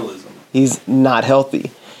is realism. He's not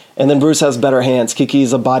healthy. And then Bruce has better hands.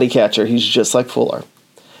 Kiki's a body catcher. He's just like Fuller.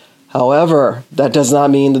 However, that does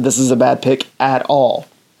not mean that this is a bad pick at all.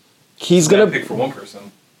 He's going to pick for one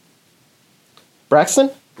person.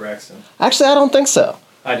 Braxton? Braxton. Actually, I don't think so.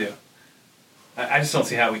 I do. I just don't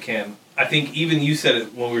see how we can. I think even you said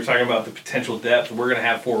it when we were talking about the potential depth. We're going to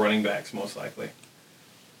have 4 running backs most likely.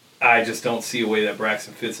 I just don't see a way that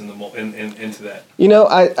Braxton fits into that. You know,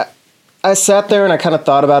 I sat there and I kind of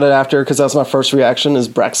thought about it after because that was my first reaction is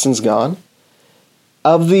Braxton's gone.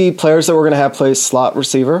 Of the players that we're going to have play slot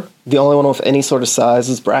receiver, the only one with any sort of size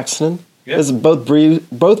is Braxton. Yeah. Because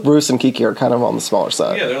both Bruce and Kiki are kind of on the smaller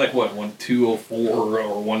side. Yeah, they're like, what, 204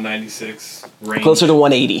 or 196 range? Closer to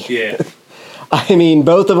 180. Yeah. I mean,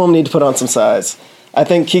 both of them need to put on some size. I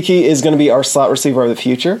think Kiki is going to be our slot receiver of the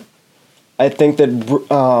future. I think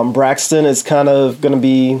that Braxton is kind of going to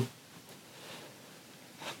be.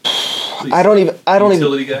 I don't even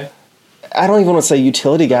utility guy. I don't even want to say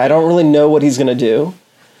utility guy. I don't really know what he's going to do.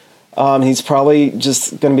 He's probably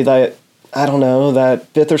just going to be that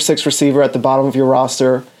that 5th or 6th receiver at the bottom of your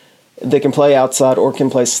roster. They can play outside or can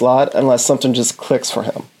play slot unless something just clicks for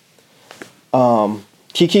him.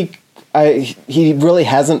 Kiki, he really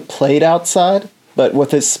hasn't played outside, but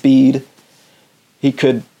with his speed, he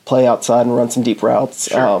could play outside and run some deep routes.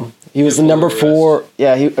 Sure. He was the number 4.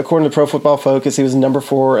 Yeah, according to Pro Football Focus, he was number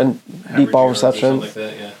 4 in deep ball reception. Like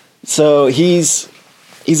that, yeah. So he's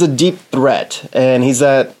a deep threat, and he's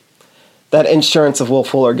that insurance if Will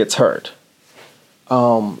Fuller gets hurt.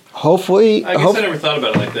 Hopefully, I guess I never thought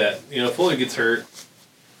about it like that. You know, Fuller gets hurt,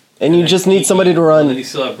 and you just need somebody to run.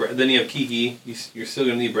 And then you have Kiki. You're still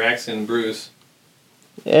going to need Braxton and Bruce.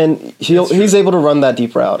 And he's able to run that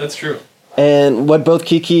deep route. That's true. And what both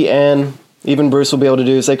Kiki and even Bruce will be able to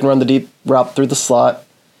do is they can run the deep route through the slot.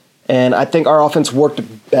 And I think our offense worked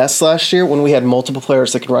best last year when we had multiple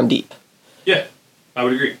players that could run deep. Yeah, I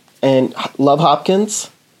would agree. And love Hopkins.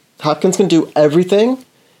 Hopkins can do everything,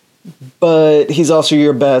 but he's also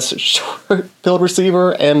your best short field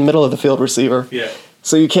receiver and middle of the field receiver. Yeah.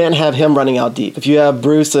 So you can't have him running out deep. If you have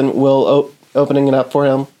Bruce and Will opening it up for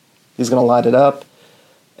him, he's going to light it up.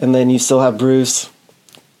 And then you still have Bruce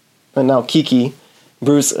and now Kiki.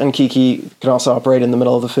 Bruce and Kiki can also operate in the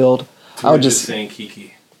middle of the field. I would just saying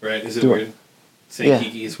Kiki, right? Is it weird? It. Saying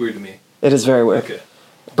Kiki is weird to me. It is very weird. Okay.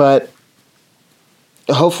 But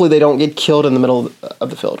hopefully they don't get killed in the middle of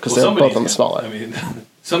the field because they're both on the smaller. I mean,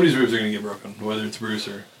 somebody's ribs are going to get broken, whether it's Bruce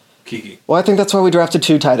or Kiki. Well, I think that's why we drafted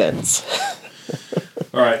 2 tight ends.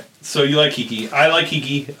 All right. So you like Kiki. I like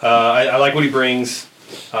Kiki. I like what he brings.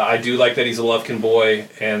 I do like that he's a Lufkin boy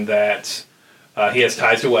and that he has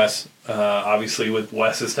ties to Wes. Obviously, with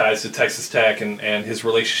Wes's ties to Texas Tech and his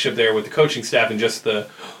relationship there with the coaching staff and just the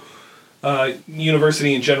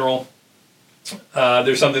university in general,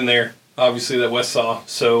 there's something there, obviously, that Wes saw.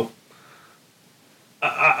 So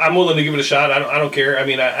I'm willing to give it a shot. I don't care. I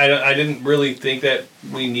mean, I didn't really think that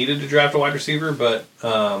we needed to draft a wide receiver, but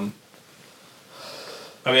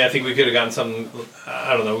I mean, I think we could have gotten something.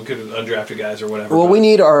 I don't know. We could have undrafted guys or whatever. Well, we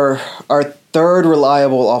need our 3rd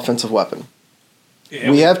reliable offensive weapon.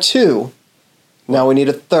 Yeah, we have 2. Now we need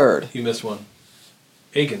a 3rd. You missed one.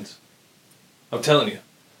 Akins. I'm telling you.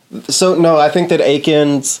 So, no, I think that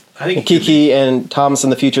Akins, and Kiki, and Thomas in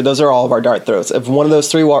the future, those are all of our dart throws. If one of those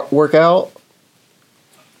 3 work out,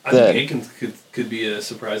 I think Akins could be a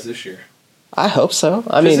surprise this year. I hope so.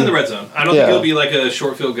 He's in the red zone. I don't think he'll be like a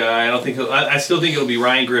short field guy. I still think it'll be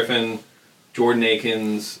Ryan Griffin, Jordan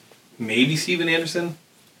Akins, maybe Steven Anderson.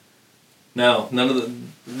 No, none of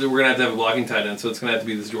the. We're gonna have to have a blocking tight end, so it's gonna have to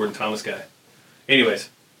be this Jordan Thomas guy. Anyways,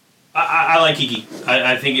 I like Kiki.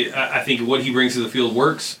 I think what he brings to the field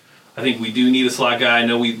works. I think we do need a slot guy. I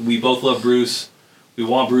know we both love Bruce. We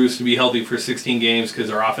want Bruce to be healthy for 16 games because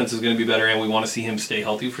our offense is going to be better, and we want to see him stay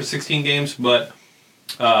healthy for 16 games. But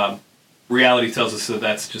reality tells us that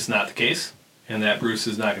that's just not the case, and that Bruce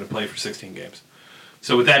is not going to play for 16 games.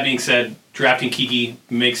 So with that being said, drafting Kiki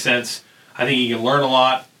makes sense. I think he can learn a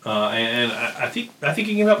lot, and I think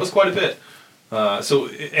he can help us quite a bit.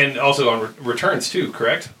 And also on returns too,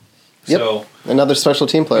 correct? Yep. So another special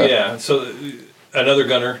team player. Yeah. So another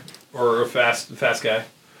gunner or a fast guy.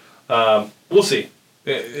 We'll see.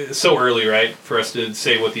 It's so early, right, for us to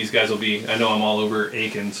say what these guys will be. I know I'm all over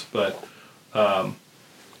Akins, but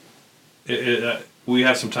we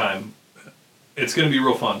have some time. It's going to be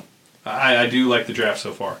real fun. I do like the draft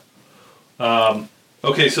so far.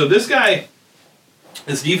 Okay, so this guy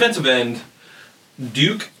is defensive end,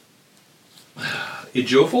 Duke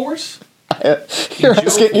Ejiofor.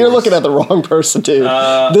 You're looking at the wrong person, dude.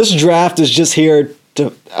 This draft is just here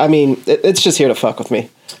to. I mean, it's just here to fuck with me.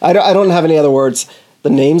 I don't have any other words. The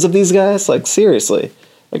names of these guys, like seriously,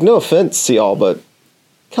 like no offense to y'all, but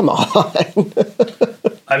come on.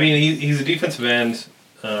 I mean, he's a defensive end.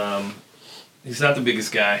 He's not the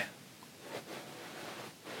biggest guy.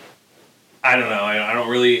 I don't know. I don't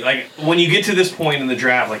really like when you get to this point in the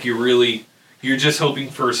draft. Like you're really, You're just hoping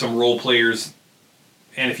for some role players,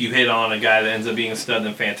 and if you hit on a guy that ends up being a stud,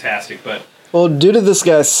 then fantastic. But well, due to this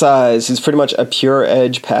guy's size, he's pretty much a pure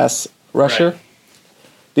edge pass rusher. Right.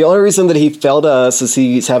 The only reason that he fell to us is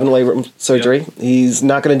he's having labor surgery. Yep. He's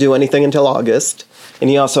not going to do anything until August, and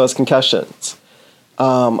he also has concussions.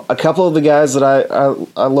 A couple of the guys that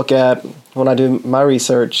I look at when I do my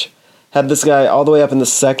research had this guy all the way up in the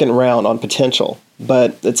second round on potential,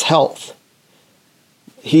 but it's health.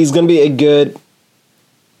 He's going to be a good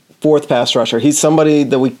fourth pass rusher. He's somebody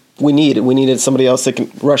that we needed. We needed somebody else that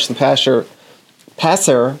can rush the passer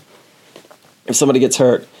if somebody gets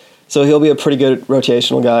hurt. So he'll be a pretty good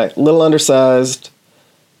rotational guy. A little undersized,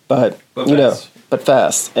 but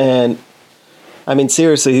fast. And I mean,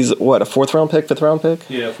 seriously, he's what, a fifth round pick?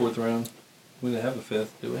 Yeah, fourth round. We didn't have a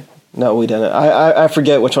fifth, did we? No, we didn't. I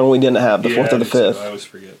forget which one we didn't have, the fourth or the fifth. I always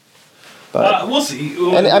forget. But we'll see.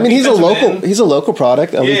 And I mean, he's a local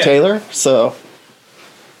product, Elite Taylor. So,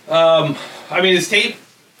 I mean, his tape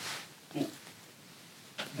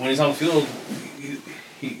when he's on the field,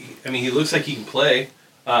 he looks like he can play.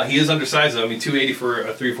 He is undersized though. I mean, 280 for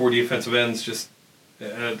a 3-4 defensive end is just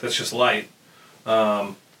that's just light.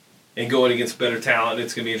 And going against better talent,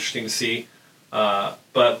 it's going to be interesting to see.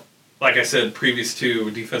 But like I said, previous to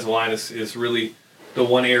defensive line is really the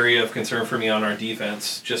one area of concern for me on our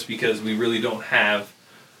defense, just because we really don't have.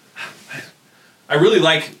 I really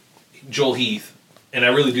like Joel Heath, and I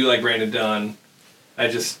really do like Brandon Dunn.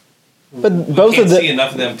 But both can't see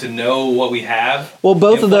enough of them to know what we have. Well,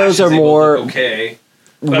 both of those are more okay.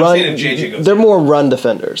 Run, they're more run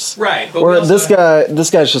defenders, right? But where this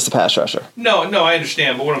guy's just a pass rusher. No, I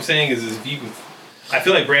understand. But what I'm saying is if you, I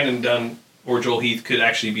feel like Brandon Dunn or Joel Heath could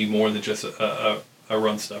actually be more than just a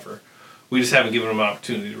run stuffer. We just haven't given him an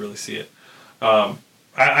opportunity to really see it.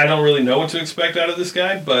 I don't really know what to expect out of this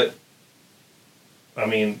guy, but I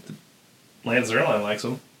mean, Lance Zierlein likes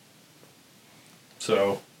him,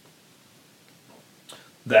 so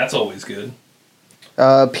that's always good.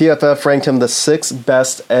 PFF ranked him the 6th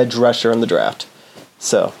best edge rusher in the draft.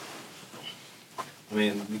 So, I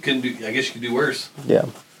mean, I guess you could do worse. Yeah.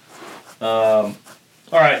 All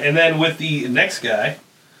right, and then with the next guy,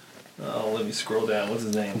 let me scroll down. What's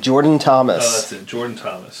his name? Jordan Thomas. Oh, that's it. Jordan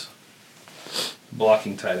Thomas.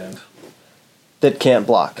 Blocking tight end. That can't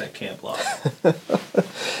block.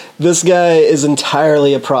 This guy is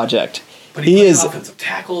entirely a project. But he plays offensive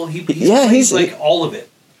tackle. He's like all of it.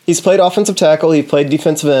 He's played offensive tackle. He played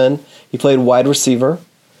defensive end. He played wide receiver.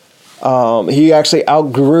 He actually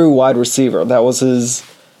outgrew wide receiver. That was his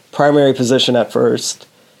primary position at first.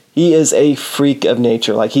 He is a freak of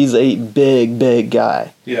nature. Like, he's a big, big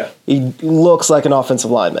guy. Yeah. He looks like an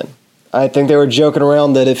offensive lineman. I think they were joking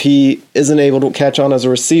around that if he isn't able to catch on as a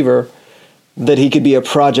receiver, that he could be a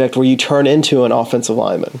project where you turn into an offensive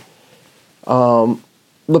lineman.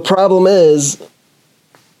 The problem is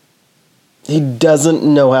he doesn't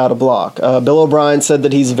know how to block. Bill O'Brien said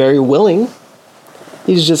that he's very willing.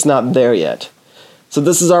 He's just not there yet. So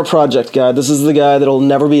this is our project guy. This is the guy that will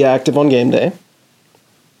never be active on game day.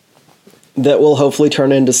 That will hopefully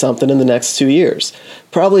turn into something in the next 2 years.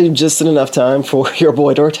 Probably just in enough time for your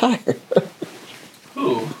boy to retire.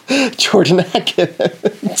 Who? Jordan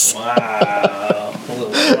Atkins. Wow.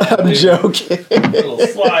 I'm joking. A little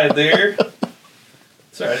slide there.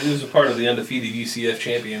 Sorry, he was a part of the undefeated UCF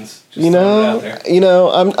champions. Just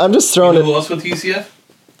I'm just throwing it. Who else went to UCF?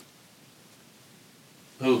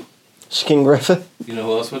 Who? Shaquem Griffin. You know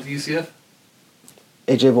who else went to UCF?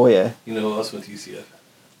 AJ Boye. You know who else went to UCF?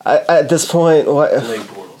 At this point, what? Blake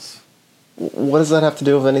Bortles. What does that have to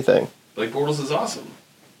do with anything? Blake Bortles is awesome.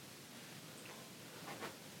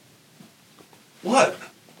 What?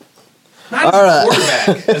 Not as a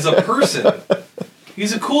quarterback, as a person.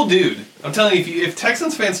 He's a cool dude. I'm telling you, if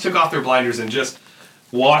Texans fans took off their blinders and just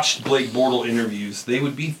watched Blake Bortles interviews, they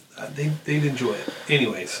would be they'd enjoy it.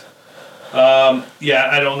 Anyways, I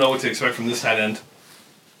don't know what to expect from this tight end.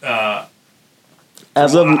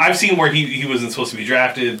 I've seen where he wasn't supposed to be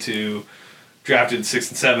drafted 6th and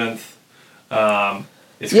 7th.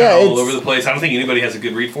 It's kind of all over the place. I don't think anybody has a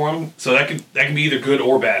good read for him, so that can be either good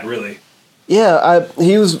or bad, really. Yeah,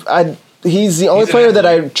 he's the only player that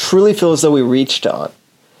I truly feel as though we reached on.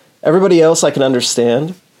 Everybody else I can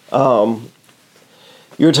understand. You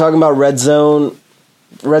were talking about red zone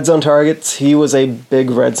targets. He was a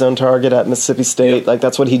big red zone target at Mississippi State. Yep. Like,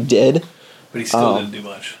 that's what he did. But he still didn't do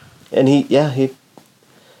much. And he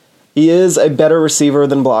is a better receiver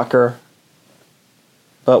than blocker.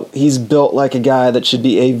 But he's built like a guy that should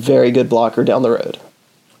be a very good blocker down the road.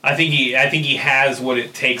 I think he has what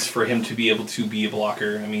it takes for him to be able to be a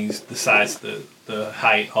blocker. I mean, he's the size, the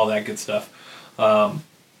height, all that good stuff.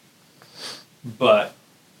 But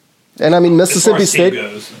And I mean, Mississippi as far as State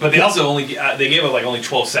goes, but they also they gave up like only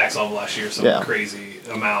 12 sacks all of last year, some crazy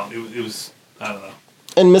amount. It was, I don't know.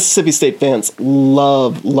 And Mississippi State fans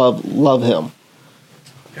love him.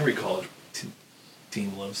 Every college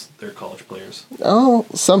team loves their college players. Oh,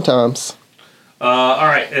 sometimes. All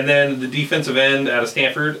right, and then the defensive end out of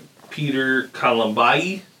Stanford, Peter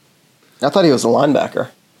Kalambai. I thought he was a linebacker.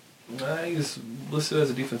 He's listed as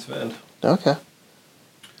a defensive end. Okay.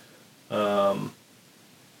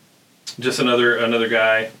 Just another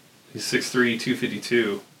guy. He's 6'3",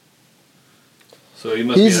 252. So he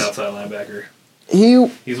must be an outside linebacker.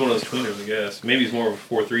 He's one of those tweeners, I guess. Maybe he's more of a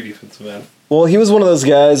 4'3" defensive end. Well, he was one of those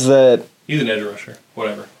guys that... He's an edge rusher.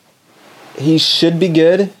 Whatever. He should be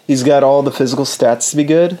good. He's got all the physical stats to be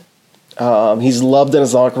good. He's loved in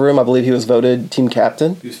his locker room. I believe he was voted team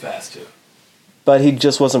captain. He was fast, too. But he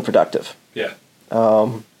just wasn't productive. Yeah.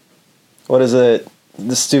 What is it?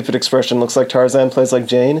 The stupid expression, looks like Tarzan, plays like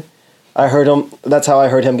Jane. That's how I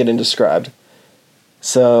heard him getting described.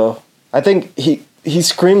 So I think he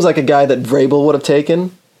screams like a guy that Vrabel would have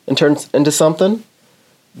taken and turned into something.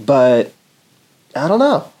 But I don't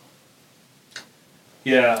know.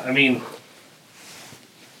 Yeah, I mean,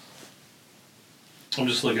 I'm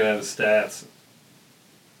just looking at his stats.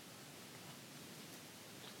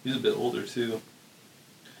 He's a bit older, too.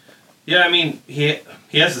 Yeah, I mean, he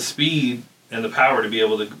has the speed and the power to be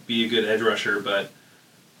able to be a good edge rusher, but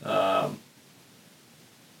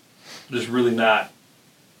there's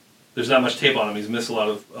not much tape on him. He's missed a lot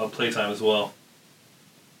of play time as well.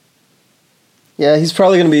 Yeah, he's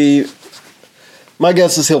probably going to be... My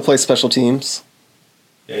guess is he'll play special teams.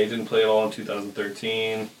 Yeah, he didn't play at all in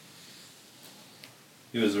 2013.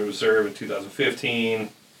 He was a reserve in 2015.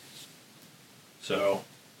 So,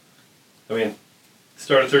 I mean,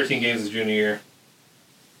 started 13 games his junior year.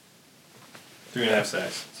 3.5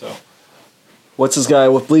 sacks. So, what's this guy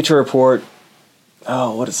with Bleacher Report?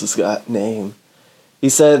 Oh, what is this guy name? He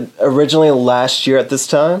said originally last year at this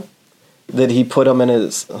time that he put him in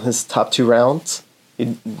his top 2 rounds.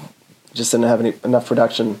 He just didn't have enough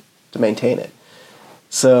production to maintain it.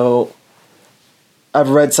 So I've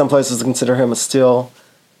read some places to consider him a steal.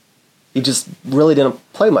 He just really didn't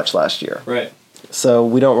play much last year. Right. So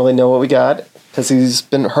we don't really know what we got because he's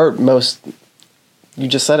been hurt most. You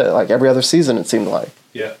just said it, like every other season it seemed like.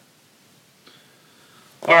 Yeah.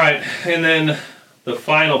 All right, and then the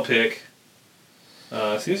final pick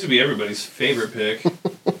seems to be everybody's favorite pick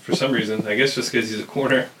for some reason. I guess just because he's a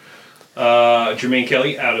corner. Jermaine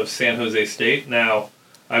Kelly out of San Jose State. Now,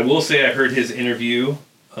 I will say I heard his interview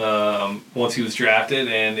once he was drafted,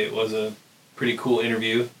 and it was a pretty cool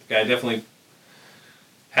interview. The guy definitely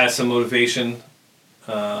has some motivation.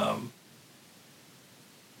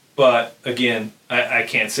 But, again, I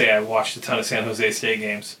can't say I watched a ton of San Jose State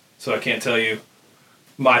games, so I can't tell you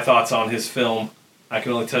my thoughts on his film. I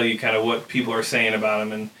can only tell you kind of what people are saying about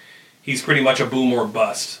him, and he's pretty much a boom or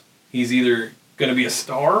bust. He's either going to be a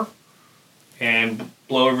star and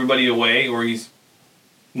blow everybody away, or he's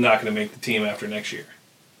not going to make the team after next year,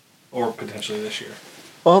 or potentially this year.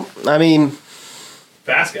 Well, I mean,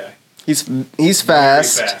 fast guy. He's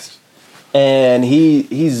fast. Very fast. And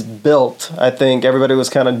he's built. I think everybody was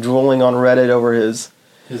kind of drooling on Reddit over his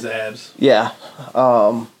abs. Yeah.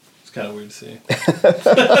 It's kind of weird to see.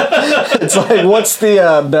 It's like, what's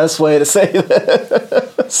the best way to say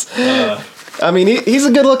this? I mean, he's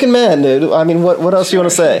a good-looking man, dude. I mean, what else do you want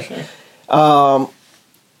to say? Sure.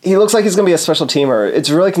 He looks like he's going to be a special teamer. It's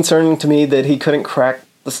really concerning to me that he couldn't crack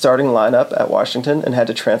the starting lineup at Washington and had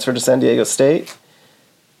to transfer to San Diego State.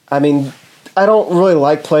 I mean, I don't really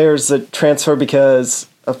like players that transfer because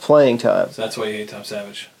of playing time. So that's why you hate Tom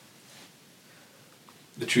Savage.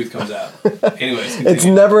 The truth comes out. Anyways, continue. It's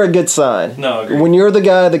never a good sign. No, I agree. When you're the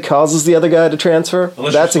guy that causes the other guy to transfer,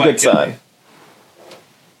 that's a good sign.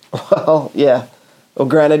 Well, yeah. Well,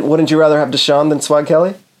 granted, wouldn't you rather have Deshaun than Swag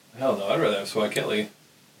Kelly? Hell no, I'd rather have Swag Kelly.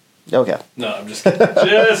 Okay. No, I'm just kidding.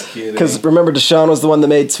 Just kidding. Because remember, Deshaun was the one that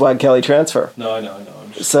made Swag Kelly transfer. No, I know.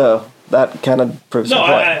 I'm just so that kind of proves the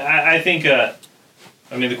point. I think, I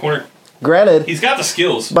mean, the corner... Granted... He's got the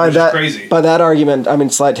skills, which is crazy. By that argument, I mean,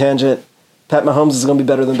 slight tangent, Pat Mahomes is going to be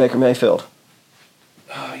better than Baker Mayfield.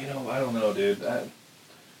 I don't know, dude.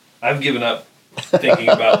 I've given up thinking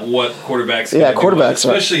about what quarterbacks can do. Quarterbacks,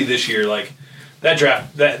 especially this year. Like, that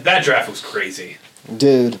draft was crazy.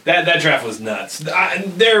 Dude. That draft was nuts.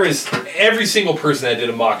 Every single person that did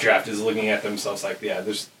a mock draft is looking at themselves like, yeah,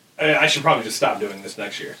 I should probably just stop doing this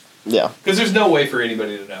next year. Yeah. Because there's no way for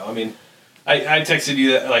anybody to know. I mean, I texted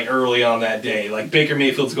you that, like, early on that day. Like, Baker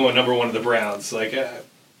Mayfield's going number 1 to the Browns. Like,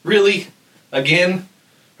 really? Again?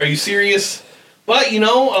 Are you serious? But, you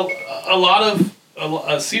know, a lot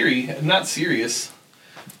of Siri, not serious.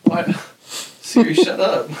 What? Siri, shut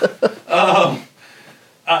up.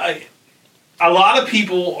 A lot of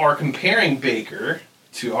people are comparing Baker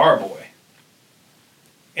to our boy.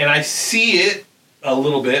 And I see it a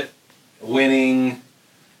little bit. Winning,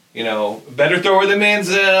 you know, better thrower than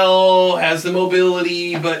Manziel, has the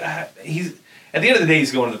mobility, but he's at the end of the day,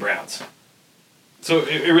 he's going to the Browns. So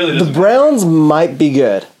it really doesn't The Browns might be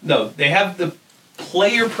good. No, they have the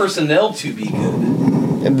player personnel to be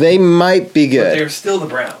good. They might be But good. they're still the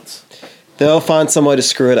Browns. They'll find some way to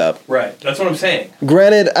screw it up. Right. That's what I'm saying.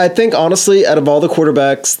 Granted, I think, honestly, out of all the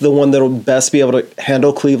quarterbacks, the one that will best be able to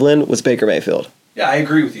handle Cleveland was Baker Mayfield. Yeah, I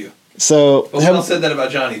agree with you. So, But we all said that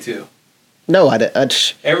about Johnny, too. No, I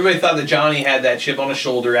didn't. Everybody thought that Johnny had that chip on his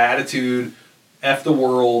shoulder, attitude, F the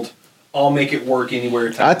world, I'll make it work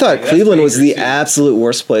anywhere. I thought Cleveland was the absolute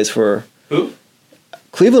worst place for... Who?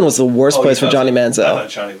 Cleveland was the worst place for Johnny Manziel. I thought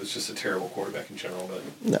Johnny was just a terrible quarterback in general. But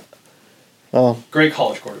no. Oh. Great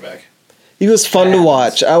college quarterback. He was fun to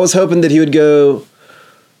watch. I was hoping that he would go...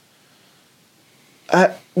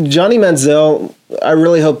 Johnny Manziel, I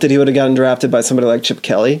really hoped that he would have gotten drafted by somebody like Chip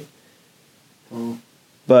Kelly.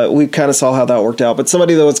 But we kind of saw how that worked out. But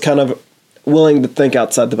somebody that was kind of willing to think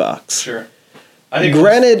outside the box. Sure. I think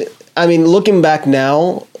Granted, I mean, looking back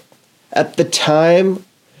now, at the time,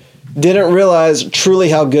 didn't realize truly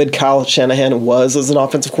how good Kyle Shanahan was as an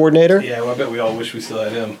offensive coordinator. Yeah, well, I bet we all wish we still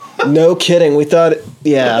had him. No kidding. We thought,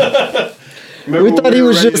 yeah. We thought he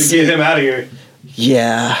was just to get him out of here.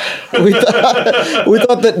 Yeah. We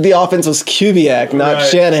thought that the offense was Kubiak, not Right.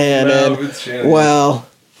 Shanahan. No, and, it's Shanahan. well,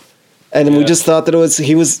 and we just thought that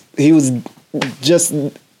he was just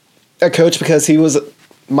a coach because he was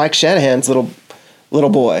Mike Shanahan's little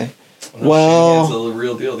boy. Well, Shanahan's the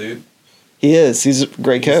real deal, dude. He is. He's a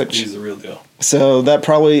great coach. He's the real deal. So that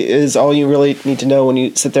probably is all you really need to know when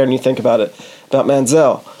you sit there and you think about it, about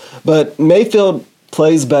Manziel. But Mayfield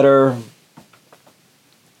plays better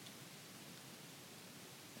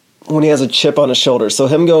when he has a chip on his shoulder. So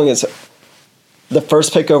him going as the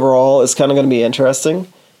first pick overall is kind of going to be interesting.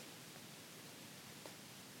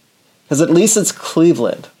 Because at least it's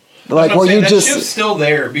Cleveland. Like where you that just chip's still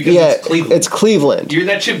there because it's Cleveland. It's Cleveland.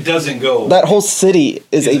 That chip doesn't go. That whole city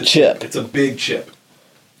is a chip. It's a big chip.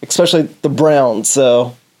 Especially the Browns.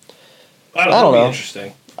 So I don't know.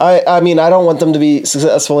 Interesting. I mean, I don't want them to be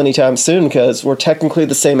successful anytime soon because we're technically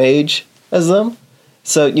the same age as them.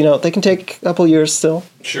 So, you know, they can take a couple years still.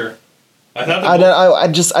 Sure. I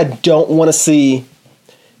don't want to see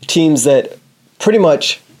teams that pretty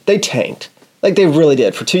much, they tanked. Like they really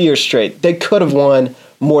did for 2 years straight. They could have won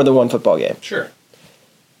more than one football game. Sure.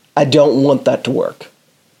 I don't want that to work.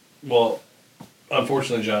 Well,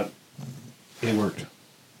 unfortunately, John, it worked.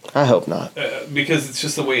 I hope not. Because it's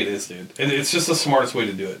just the way it is, dude. It's just the smartest way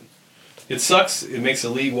to do it. It sucks. It makes the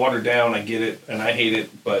league watered down. I get it, and I hate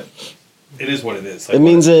it, but it is what it is. Like,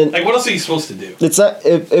 what else are you supposed to do? It's not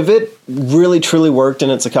if it really truly worked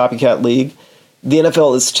and it's a copycat league. The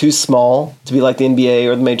NFL is too small to be like the NBA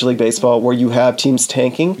or the Major League Baseball where you have teams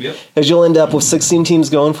tanking. Yep. Because you'll end up with 16 teams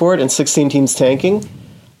going for it and 16 teams tanking,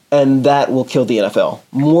 and that will kill the NFL.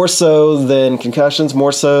 More so than concussions,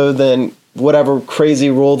 more so than whatever crazy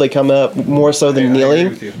rule they come up, more so than kneeling. I agree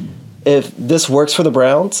with you. If this works for the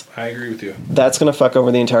Browns, I agree with you. that's going to fuck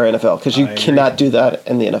over the entire NFL because you cannot do that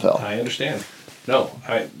in the NFL. I understand. No,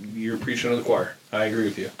 you're preaching to the choir. I agree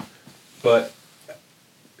with you. But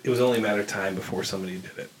it was only a matter of time before somebody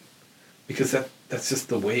did it. Because that's just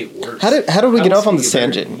the way it works. How did we get off on this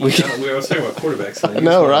tangent? We were talking about quarterbacks. I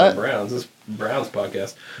know, right? Browns. This Browns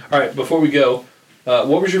podcast. All right, before we go,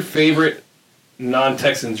 what was your favorite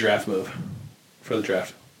non-Texans draft move for the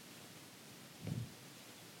draft?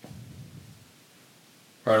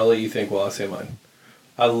 All right, I'll let you think while I say mine.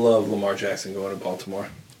 I love Lamar Jackson going to Baltimore.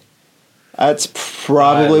 That's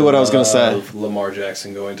probably what I was going to say. Lamar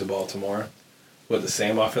Jackson going to Baltimore with the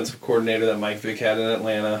same offensive coordinator that Mike Vick had in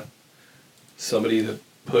Atlanta. Somebody to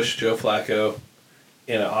push Joe Flacco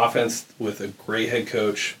in an offense with a great head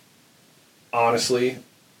coach. Honestly,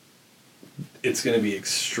 it's going to be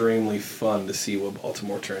extremely fun to see what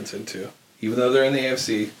Baltimore turns into. Even though they're in the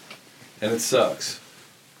AFC, and it sucks.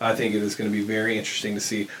 I think it is going to be very interesting to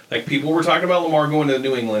see. Like, people were talking about Lamar going to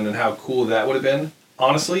New England and how cool that would have been.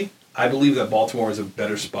 Honestly, I believe that Baltimore is a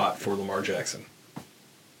better spot for Lamar Jackson.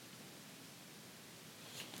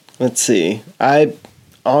 Let's see.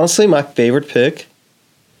 Honestly, my favorite pick,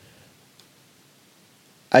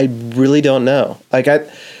 I really don't know.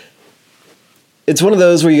 It's one of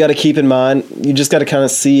those where you got to keep in mind, you just got to kind of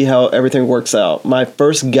see how everything works out. My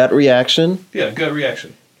first gut reaction. Yeah, gut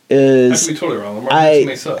reaction. Is I could be totally wrong. Lamar Jackson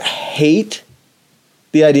may suck. hate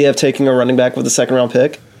the idea of taking a running back with a second-round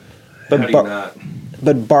pick. But How do you not?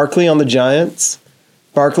 But Barkley on the Giants,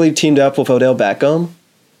 Barkley teamed up with Odell Beckham,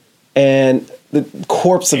 and the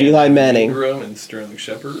corpse of Eli Manning. Ingram and Sterling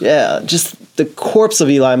Shepard. Yeah, just the corpse of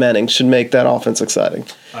Eli Manning should make that offense exciting.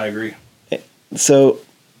 I agree. So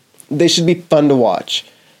they should be fun to watch.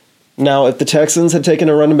 Now, if the Texans had taken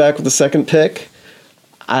a running back with the second pick,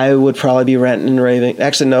 I would probably be ranting and raving.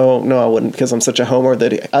 Actually, no, I wouldn't, because I'm such a homer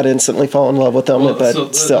that I'd instantly fall in love with them.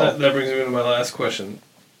 But still. That brings me to my last question.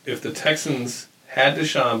 If the Texans had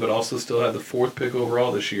Deshaun but also still had the 4th pick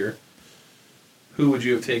overall this year, who would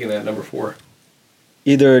you have taken at number 4?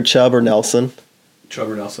 Either Chubb or Nelson. Chubb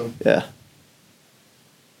or Nelson? Yeah.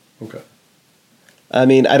 Okay. I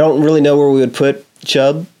mean, I don't really know where we would put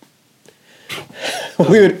Chubb.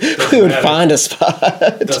 we would find a spot.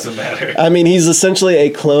 Doesn't matter. I mean, he's essentially a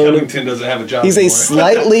clone. Covington doesn't have a job He's anymore. a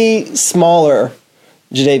slightly smaller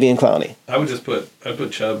Jadeveon Clowney. I'd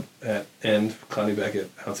put Chubb at end, Clowney back at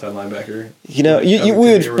outside linebacker. You know, we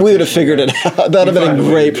would have figured it out. That would have been a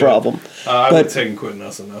great problem. I would have taken Quentin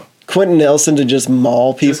Nelson though. Quentin Nelson to just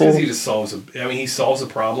maul people. Just because he just solves a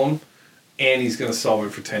problem, and he's going to solve it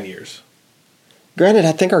for 10 years. Granted,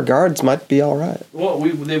 I think our guards might be all right. Well,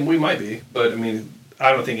 we might be, but I mean,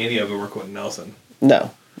 I don't think any of them are Quentin Nelson.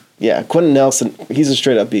 No. Yeah, Quentin Nelson, he's a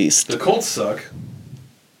straight up beast. The Colts suck.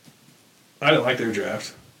 I didn't like their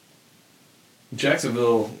draft.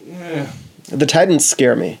 Jacksonville, The Titans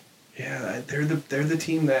scare me. Yeah, they're the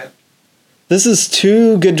team that. This is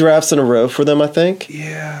 2 good drafts in a row for them, I think.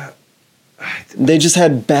 Yeah. They just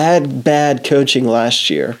had bad coaching last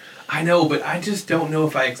year. I know, but I just don't know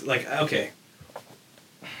if okay.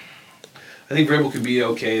 I think Vrabel could be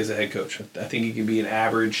okay as a head coach. I think he can be an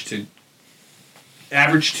average to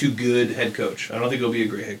good head coach. I don't think he'll be a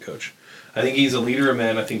great head coach. I think he's a leader of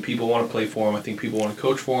men. I think people want to play for him. I think people want to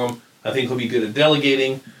coach for him. I think he'll be good at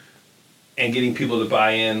delegating and getting people to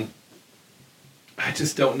buy in. I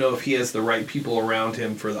just don't know if he has the right people around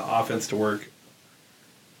him for the offense to work,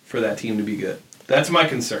 for that team to be good. That's my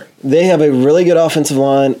concern. They have a really good offensive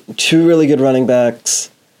line, 2 really good running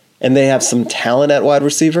backs, and they have some talent at wide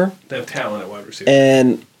receiver. They have talent at wide receiver.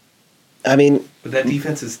 And, I mean... But that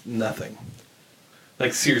defense is nothing.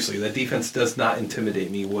 Like, seriously, that defense does not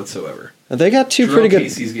intimidate me whatsoever. They got 2 Jerome pretty good...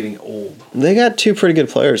 Casey's getting old. They got 2 pretty good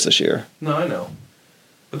players this year. No, I know.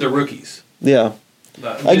 But they're rookies. Yeah.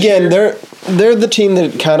 Again, they're the team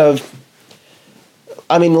that kind of...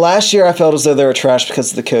 I mean, last year I felt as though they were trash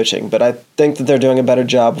because of the coaching, but I think that they're doing a better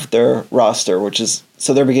job with their roster,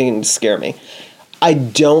 so they're beginning to scare me. I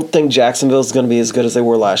don't think Jacksonville is going to be as good as they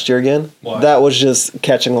were last year again. Why? That was just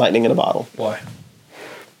catching lightning in a bottle. Why?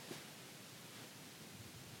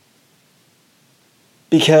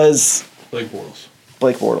 Because... Blake Bortles.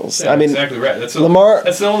 Yeah, I mean, exactly right. That's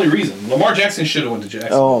the only reason. Lamar Jackson should have went to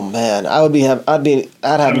Jacksonville. Oh man, I'd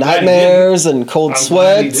have nightmares and cold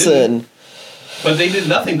sweats and. But they did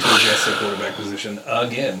nothing to address their quarterback position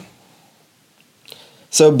again.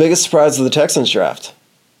 So, biggest surprise of the Texans draft?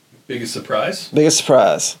 Biggest surprise? Biggest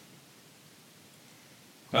surprise.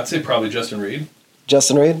 I'd say probably Justin Reed.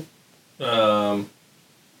 Justin Reed? Or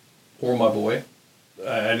my boy.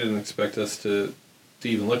 I didn't expect us to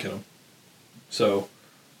even look at him. So,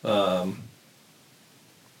 yeah,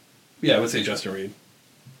 I would say Justin Reed.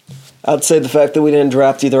 I'd say the fact that we didn't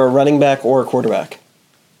draft either a running back or a quarterback.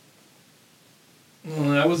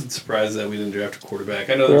 I wasn't surprised that we didn't draft a quarterback.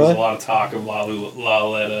 I know there was a lot of talk of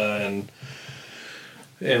Lauletta, and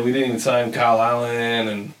we didn't even sign Kyle Allen,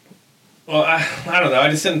 and well, I don't know. I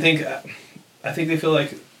just didn't think. I think they feel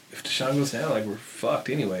like if Deshaun goes down, like we're fucked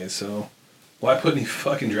anyway. So why put any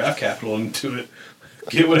fucking draft capital into it?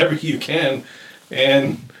 Get whatever you can,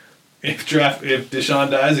 and if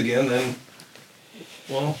Deshaun dies again, then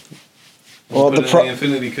we'll put in the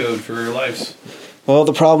infinity code for our lives. Well,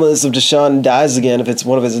 the problem is if Deshaun dies again, if it's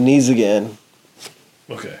one of his knees again.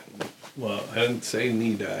 Okay. Well, I didn't say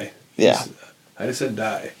knee die. Yeah. I just said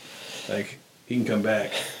die. Like, he can come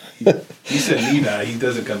back. He said knee die. He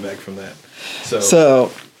doesn't come back from that.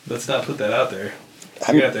 So let's not put that out there.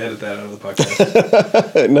 You're going to have to edit that out of the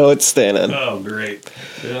podcast. No, it's staying in. Oh, great.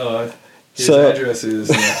 His address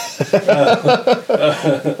is...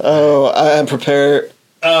 I am prepared.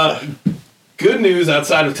 Good news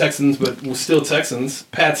outside of Texans, but we're still Texans.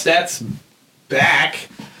 Pat Stat's back,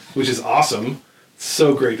 which is awesome.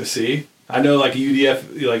 So great to see. I know like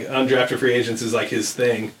UDF, like undrafted free agents is like his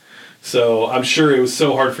thing. So I'm sure it was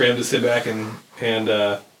so hard for him to sit back and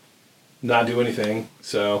not do anything.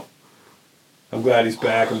 So I'm glad he's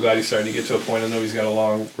back. I'm glad he's starting to get to a point. I know he's got a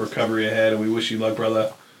long recovery ahead, and we wish you luck,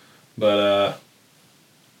 brother. But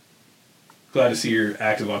glad to see you're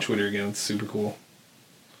active on Twitter again. It's super cool.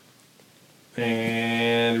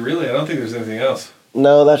 And really, I don't think there's anything else.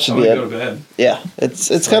 No, that should be it. Go to bed. Yeah,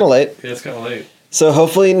 it's kind of late. Yeah, it's kind of late. So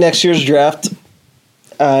hopefully next year's draft,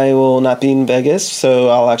 I will not be in Vegas, so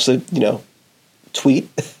I'll actually, tweet.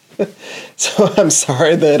 So I'm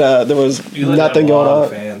sorry that there was nothing going on.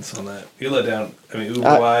 Fans on that. You let down. I mean,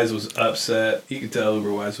 Uberwise was upset. You could tell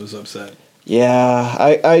Uberwise was upset.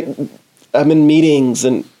 Yeah, I'm in meetings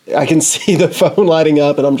and I can see the phone lighting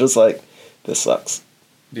up, and I'm just like, this sucks.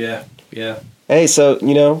 Yeah. Hey, so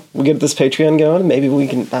we get this Patreon going. Maybe we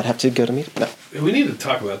can not have to go to meet. No, we need to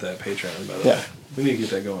talk about that Patreon. By the way, we need to get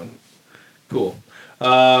that going. Cool.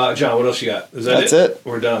 John, what else you got? That's it.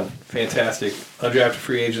 We're done. Fantastic. Undrafted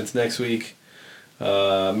free agents next week. Maybe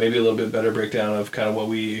a little bit better breakdown of kind of what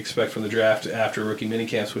we expect from the draft after rookie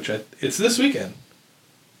minicamps, which it's this weekend,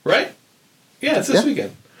 right? Yeah, it's this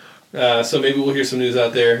weekend. So maybe we'll hear some news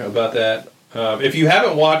out there about that. If you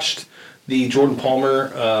haven't watched the Jordan Palmer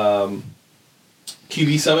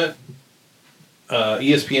QB Summit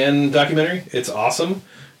ESPN documentary, it's awesome.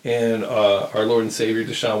 And our Lord and Savior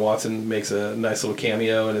Deshaun Watson makes a nice little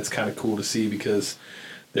cameo, and it's kind of cool to see because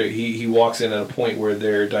he walks in at a point where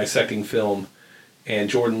they're dissecting film, and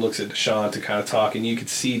Jordan looks at Deshaun to kind of talk, and you could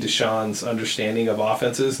see Deshaun's understanding of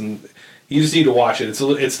offenses, and you just need to watch it.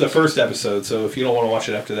 It's the first episode, so if you don't want to watch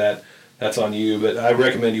it after that, that's on you. But I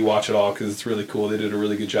recommend you watch it all because it's really cool. They did a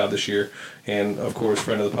really good job this year, and of course,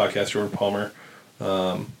 friend of the podcast Jordan Palmer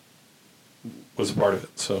was a part of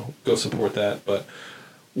it. So go support that. But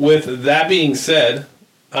with that being said,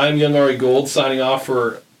 I'm Young Ari Gold signing off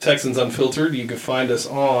for Texans Unfiltered. You can find us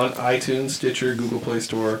on iTunes, Stitcher, Google Play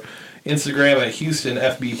Store, Instagram at Houston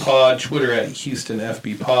FB Pod, Twitter at Houston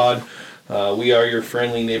FB Pod. We are your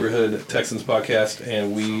friendly neighborhood Texans podcast,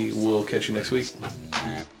 and we will catch you next week.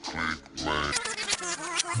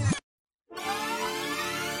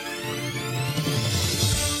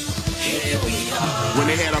 When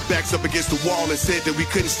they had our backs up against the wall and said that we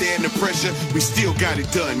couldn't stand the pressure, we still got it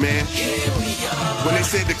done, man. When they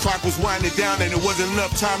said the clock was winding down and there wasn't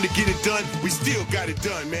enough time to get it done, we still got it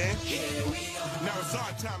done, man. Now it's our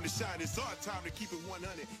time to shine. It's our time to keep it 100.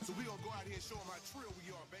 So we gonna go out here and show them how trill we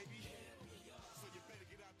are, baby.